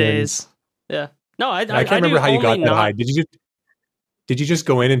 27,000 days. Yeah. No, I can't remember how you got that high. Did you just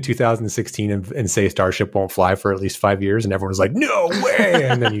go in 2016 and say Starship won't fly for at least 5 years, and everyone was like, no way,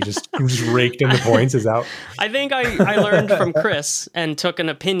 and then you just raked in the points? Is out. I think I learned from Chris and took an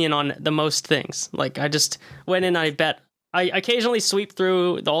opinion on the most things. Like I just went in, I bet. I occasionally sweep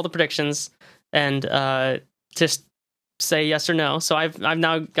through all the predictions and just say yes or no. So I've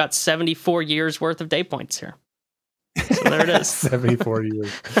now got 74 years worth of day points here. So there it is. 74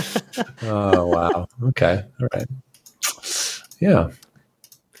 years. Oh, wow. Okay. All right. Yeah.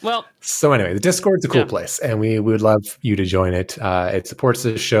 Well, so anyway, the Discord's a cool place, and we would love you to join it. It supports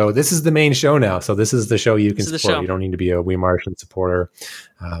the show. This is the main show now, so this is the show you can support. You don't need to be a We Martian supporter.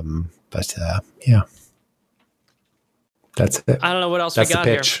 Yeah. That's it. I don't know what else we got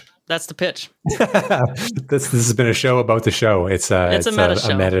here. That's the pitch. This has been a show about the show. It's a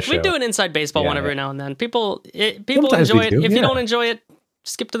meta show. We do an inside baseball one every now and then. People enjoy it. If you don't enjoy it,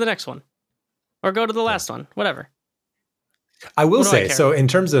 skip to the next one, or go to the last one. Whatever. I will say, so in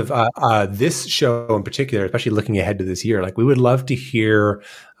terms of this show in particular, especially looking ahead to this year, like we would love to hear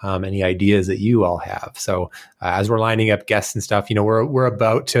any ideas that you all have. So as we're lining up guests and stuff, we're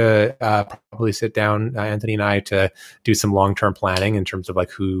about to probably sit down, Anthony and I, to do some long-term planning in terms of like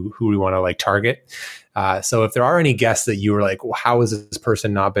who we want to like target. So if there are any guests that you were like, well, how has this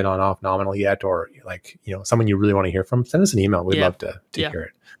person not been on Off Nominal yet? Or like, someone you really want to hear from, send us an email. We'd love to hear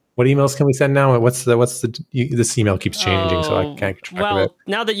it. What emails can we send now? This email keeps changing, so I can't keep track of it.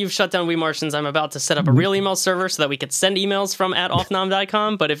 Now that you've shut down We Martians, I'm about to set up a real email server so that we could send emails from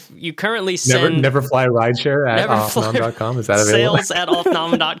 @offnom.com. But if you currently send Never Fly Rideshare at offnom.com, is that available? Sales at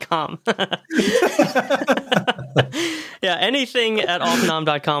offnom.com. Yeah, anything at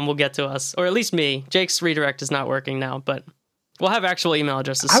offnom.com will get to us, or at least me. Jake's redirect is not working now, but we'll have actual email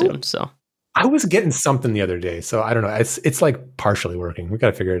addresses soon. So. I was getting something the other day, so I don't know. It's like partially working. We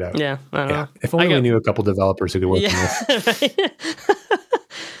got to figure it out. Yeah, I don't know. If only we knew a couple developers who could work on this.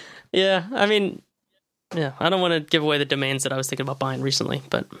 Yeah, I mean, I don't want to give away the domains that I was thinking about buying recently,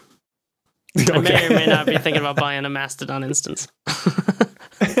 but I may or may not be thinking about buying a Mastodon instance.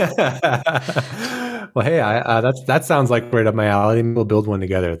 Well, hey, that sounds like right up my alley. We'll build one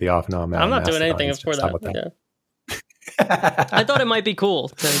together at the Off Nom. I'm not doing anything for that. Yeah. I thought it might be cool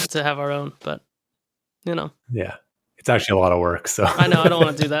to have our own, but yeah, it's actually a lot of work. So I know I don't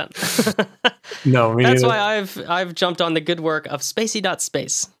want to do that. No, that's why I've jumped on the good work of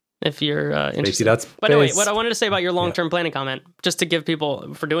Spacey.space. If you're interested. Spacey.space. But anyway, what I wanted to say about your long-term planning comment, just to give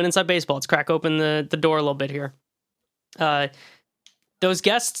people for doing Inside Baseball, let's crack open the door a little bit here. Those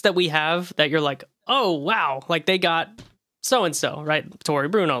guests that we have that you're like, oh wow, like they got so and so, right? Tori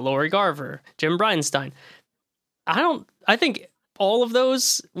Bruno, Lori Garver, Jim Bridenstine. I think all of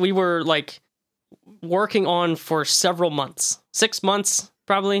those we were like working on for several months, 6 months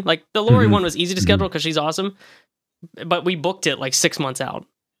probably. Like the Lori one was easy to schedule because she's awesome, but we booked it like 6 months out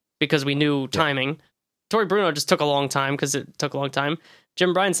because we knew timing. Tori Bruno just took a long time because it took a long time.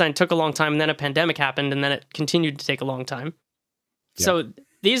 Jim Bridenstine took a long time, and then a pandemic happened, and then it continued to take a long time. Yeah. So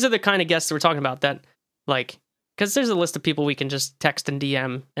these are the kind of guests that we're talking about that, like, because there's a list of people we can just text and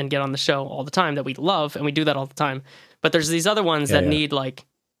DM and get on the show all the time that we love, and we do that all the time. But there's these other ones that need like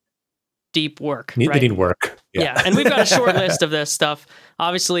deep work. They need work. Yeah, and we've got a short list of this stuff.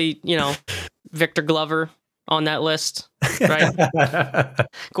 Obviously, Victor Glover on that list, right?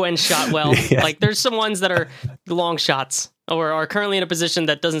 Gwen Shotwell. Yeah. Like, there's some ones that are long shots or are currently in a position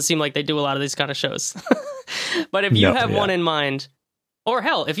that doesn't seem like they do a lot of these kind of shows. But if you have one in mind, or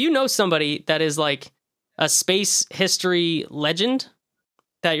hell, if you know somebody that is like a space history legend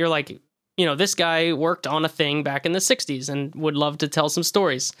that you're like, this guy worked on a thing back in the 60s and would love to tell some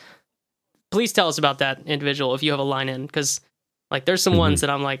stories, please tell us about that individual if you have a line in, because like there's some ones that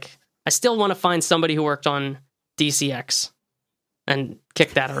I'm like, I still want to find somebody who worked on DCX and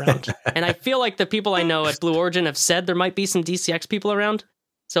kick that around. And I feel like the people I know at Blue Origin have said there might be some DCX people around.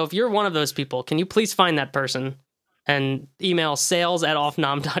 So if you're one of those people, can you please find that person and email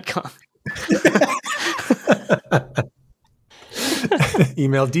sales@offnom.com?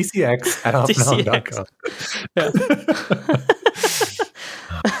 Email DCX@offnom.com. Yeah.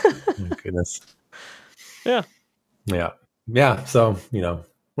 Oh, goodness. Yeah. So,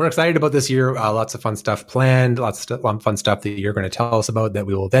 we're excited about this year. Lots of fun stuff planned, lots of fun stuff that you're going to tell us about that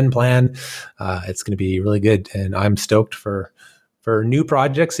we will then plan. It's going to be really good. And I'm stoked for new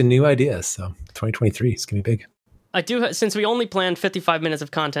projects and new ideas. So 2023 is going to be big. I do, since we only planned 55 minutes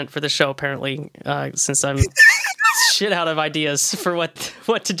of content for the show, apparently, since I'm shit out of ideas for what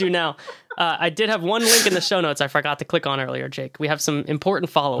to do now. I did have one link in the show notes I forgot to click on earlier, Jake. We have some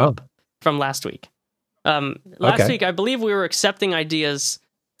important follow-up from last week. Last week, I believe we were accepting ideas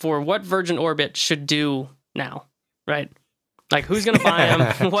for what Virgin Orbit should do now, right? Like, who's going to buy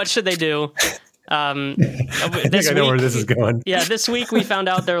them? What should they do? I know where this is going. Yeah, this week we found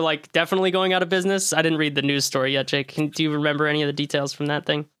out they're like definitely going out of business. I didn't read the news story yet, Jake. Do you remember any of the details from that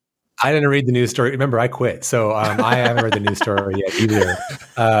thing? I didn't read the news story. Remember, I quit, so I haven't read the news story yet either.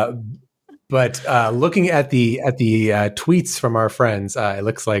 But looking at the tweets from our friends, it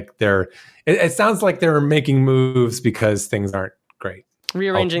looks like it sounds like they're making moves because things aren't great.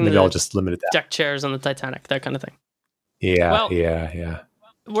 Rearranging maybe I'll just limit it that. Deck chairs on the Titanic, that kind of thing. Yeah, Well, yeah.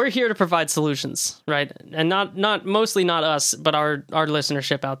 We're here to provide solutions, right? And not mostly not us, but our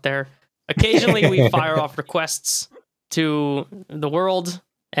listenership out there. Occasionally we fire off requests to the world,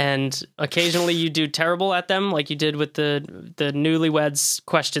 and occasionally you do terrible at them, like you did with the newlyweds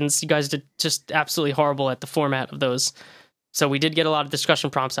questions. You guys did just absolutely horrible at the format of those. So we did get a lot of discussion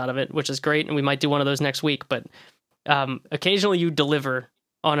prompts out of it, which is great, and we might do one of those next week. But occasionally you deliver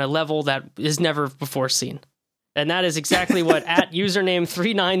on a level that is never before seen. And that is exactly what at username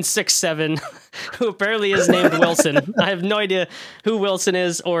 3967, who apparently is named Wilson. I have no idea who Wilson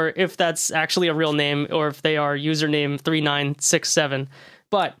is, or if that's actually a real name, or if they are username 3967.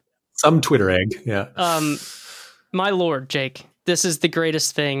 But some Twitter egg, yeah. My lord, Jake, this is the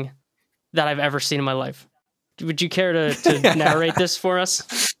greatest thing that I've ever seen in my life. Would you care to narrate this for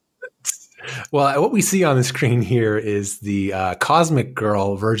us? Well, what we see on the screen here is the Cosmic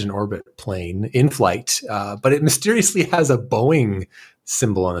Girl Virgin Orbit plane in flight, but it mysteriously has a Boeing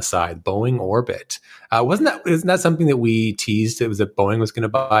symbol on the side, Boeing Orbit. Isn't that something that we teased? It was that Boeing was going to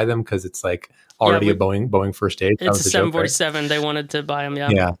buy them because it's like already a Boeing first stage. It's a 747. Joke, right? They wanted to buy them,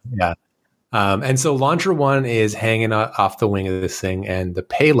 Yeah. And so Launcher 1 is hanging off the wing of this thing, and the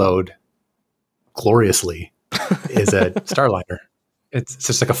payload, gloriously, is a Starliner. It's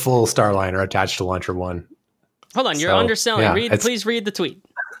just like a full Starliner attached to Launcher 1. Hold on, you're underselling. Yeah, please read the tweet.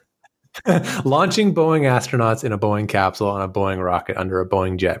 Launching Boeing astronauts in a Boeing capsule on a Boeing rocket under a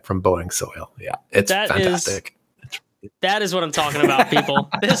Boeing jet from Boeing soil. Yeah, it's fantastic. That is what I'm talking about, people.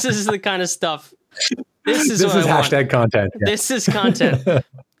 This is the kind of stuff. This is hashtag content. Yeah. This is content.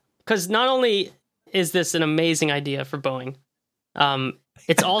 Because not only is this an amazing idea for Boeing,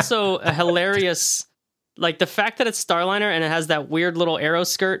 it's also a hilarious... Like, the fact that it's Starliner and it has that weird little arrow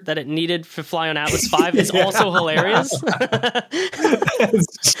skirt that it needed to fly on Atlas V is also hilarious.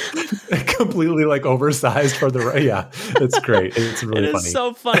 It's completely, like, oversized for the... Yeah, it's great. It's really funny. It's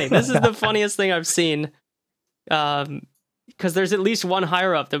so funny. This is the funniest thing I've seen. Because there's at least one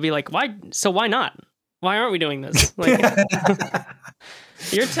higher-up that'll be like, why? So why not? Why aren't we doing this? Like,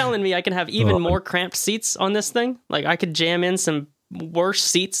 you're telling me I can have even more cramped seats on this thing? Like, I could jam in some worse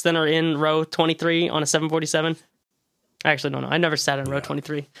seats than are in row 23 on a 747. I actually don't know. I never sat in row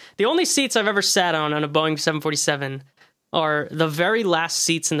 23. The only seats I've ever sat on a Boeing 747 are the very last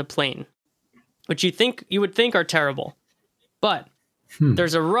seats in the plane, which you would think are terrible. But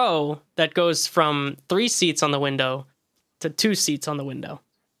there's a row that goes from 3 seats on the window to 2 seats on the window.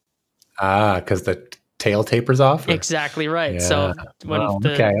 Because the tail tapers off? Or? Exactly right. Yeah. So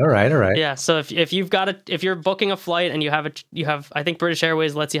okay, all right. Yeah, so if you're booking a flight and you have I think British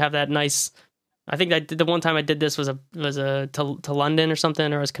Airways lets you have that nice. I think the one time I did this was to London or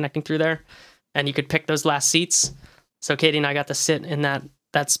something, or I was connecting through there, and you could pick those last seats. So Katie and I got to sit in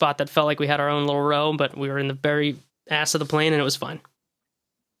that spot that felt like we had our own little row, but we were in the very ass of the plane, and it was fine.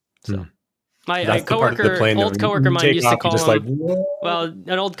 So. My old coworker of mine used to call them.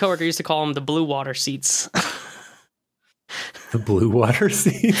 An old coworker used to call them the blue water seats. The blue water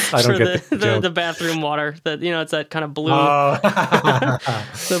seats? I don't get the bathroom water. It's that kind of blue. Oh.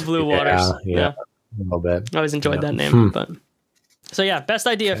 The blue waters. Yeah, a little bit. I always enjoyed that name. But so yeah, best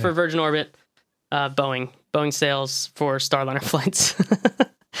idea for Virgin Orbit. Boeing sales for Starliner flights.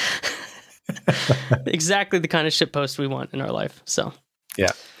 Exactly the kind of shitpost we want in our life. So.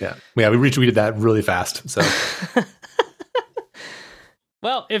 Yeah. We retweeted that really fast. So,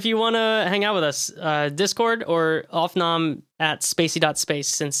 well, if you want to hang out with us, Discord or offnom at spacey.space,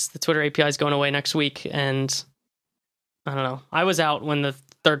 since the Twitter API is going away next week, and I don't know. I was out when the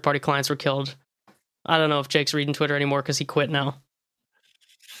third-party clients were killed. I don't know if Jake's reading Twitter anymore because he quit now.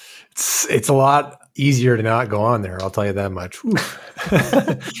 It's a lot easier to not go on there. I'll tell you that much.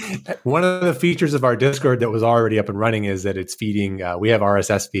 One of the features of our Discord that was already up and running is that it's feeding. We have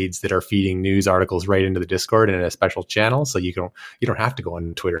RSS feeds that are feeding news articles right into the Discord in a special channel, so you don't have to go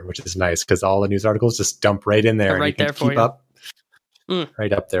on Twitter, which is nice because all the news articles just dump right in there, and you can keep up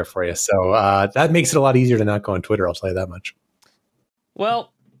right up there for you. So that makes it a lot easier to not go on Twitter. I'll tell you that much.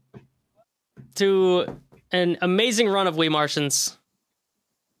 Well, to an amazing run of We Martians.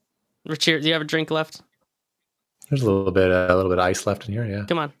 Richard, do you have a drink left? There's a little bit of ice left in here. Yeah.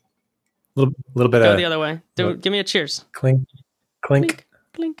 Come on. A little bit. Go the other way. Give me a cheers. Clink, clink,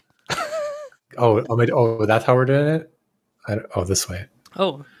 clink. Oh, that's how we're doing it. This way.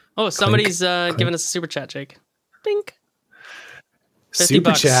 Oh, somebody's giving us a super chat, Jake. Bink.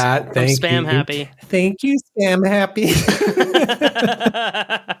 Super chat. Thank you. Spam Happy. Thank you, Spam Happy.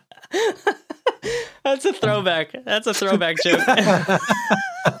 That's a throwback. That's a throwback joke.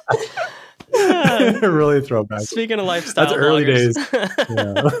 Really throwback. Speaking of lifestyle, That's early bloggers. days.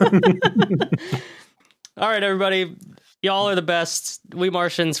 Yeah. All right, everybody. Y'all are the best. We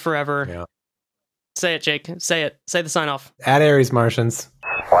Martians forever. Yeah. Say it, Jake. Say it. Say the sign off. At Aries Martians.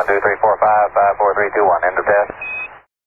 1, 2, 3, 4, 5, 5, 4, 3, 2, 1. End of test.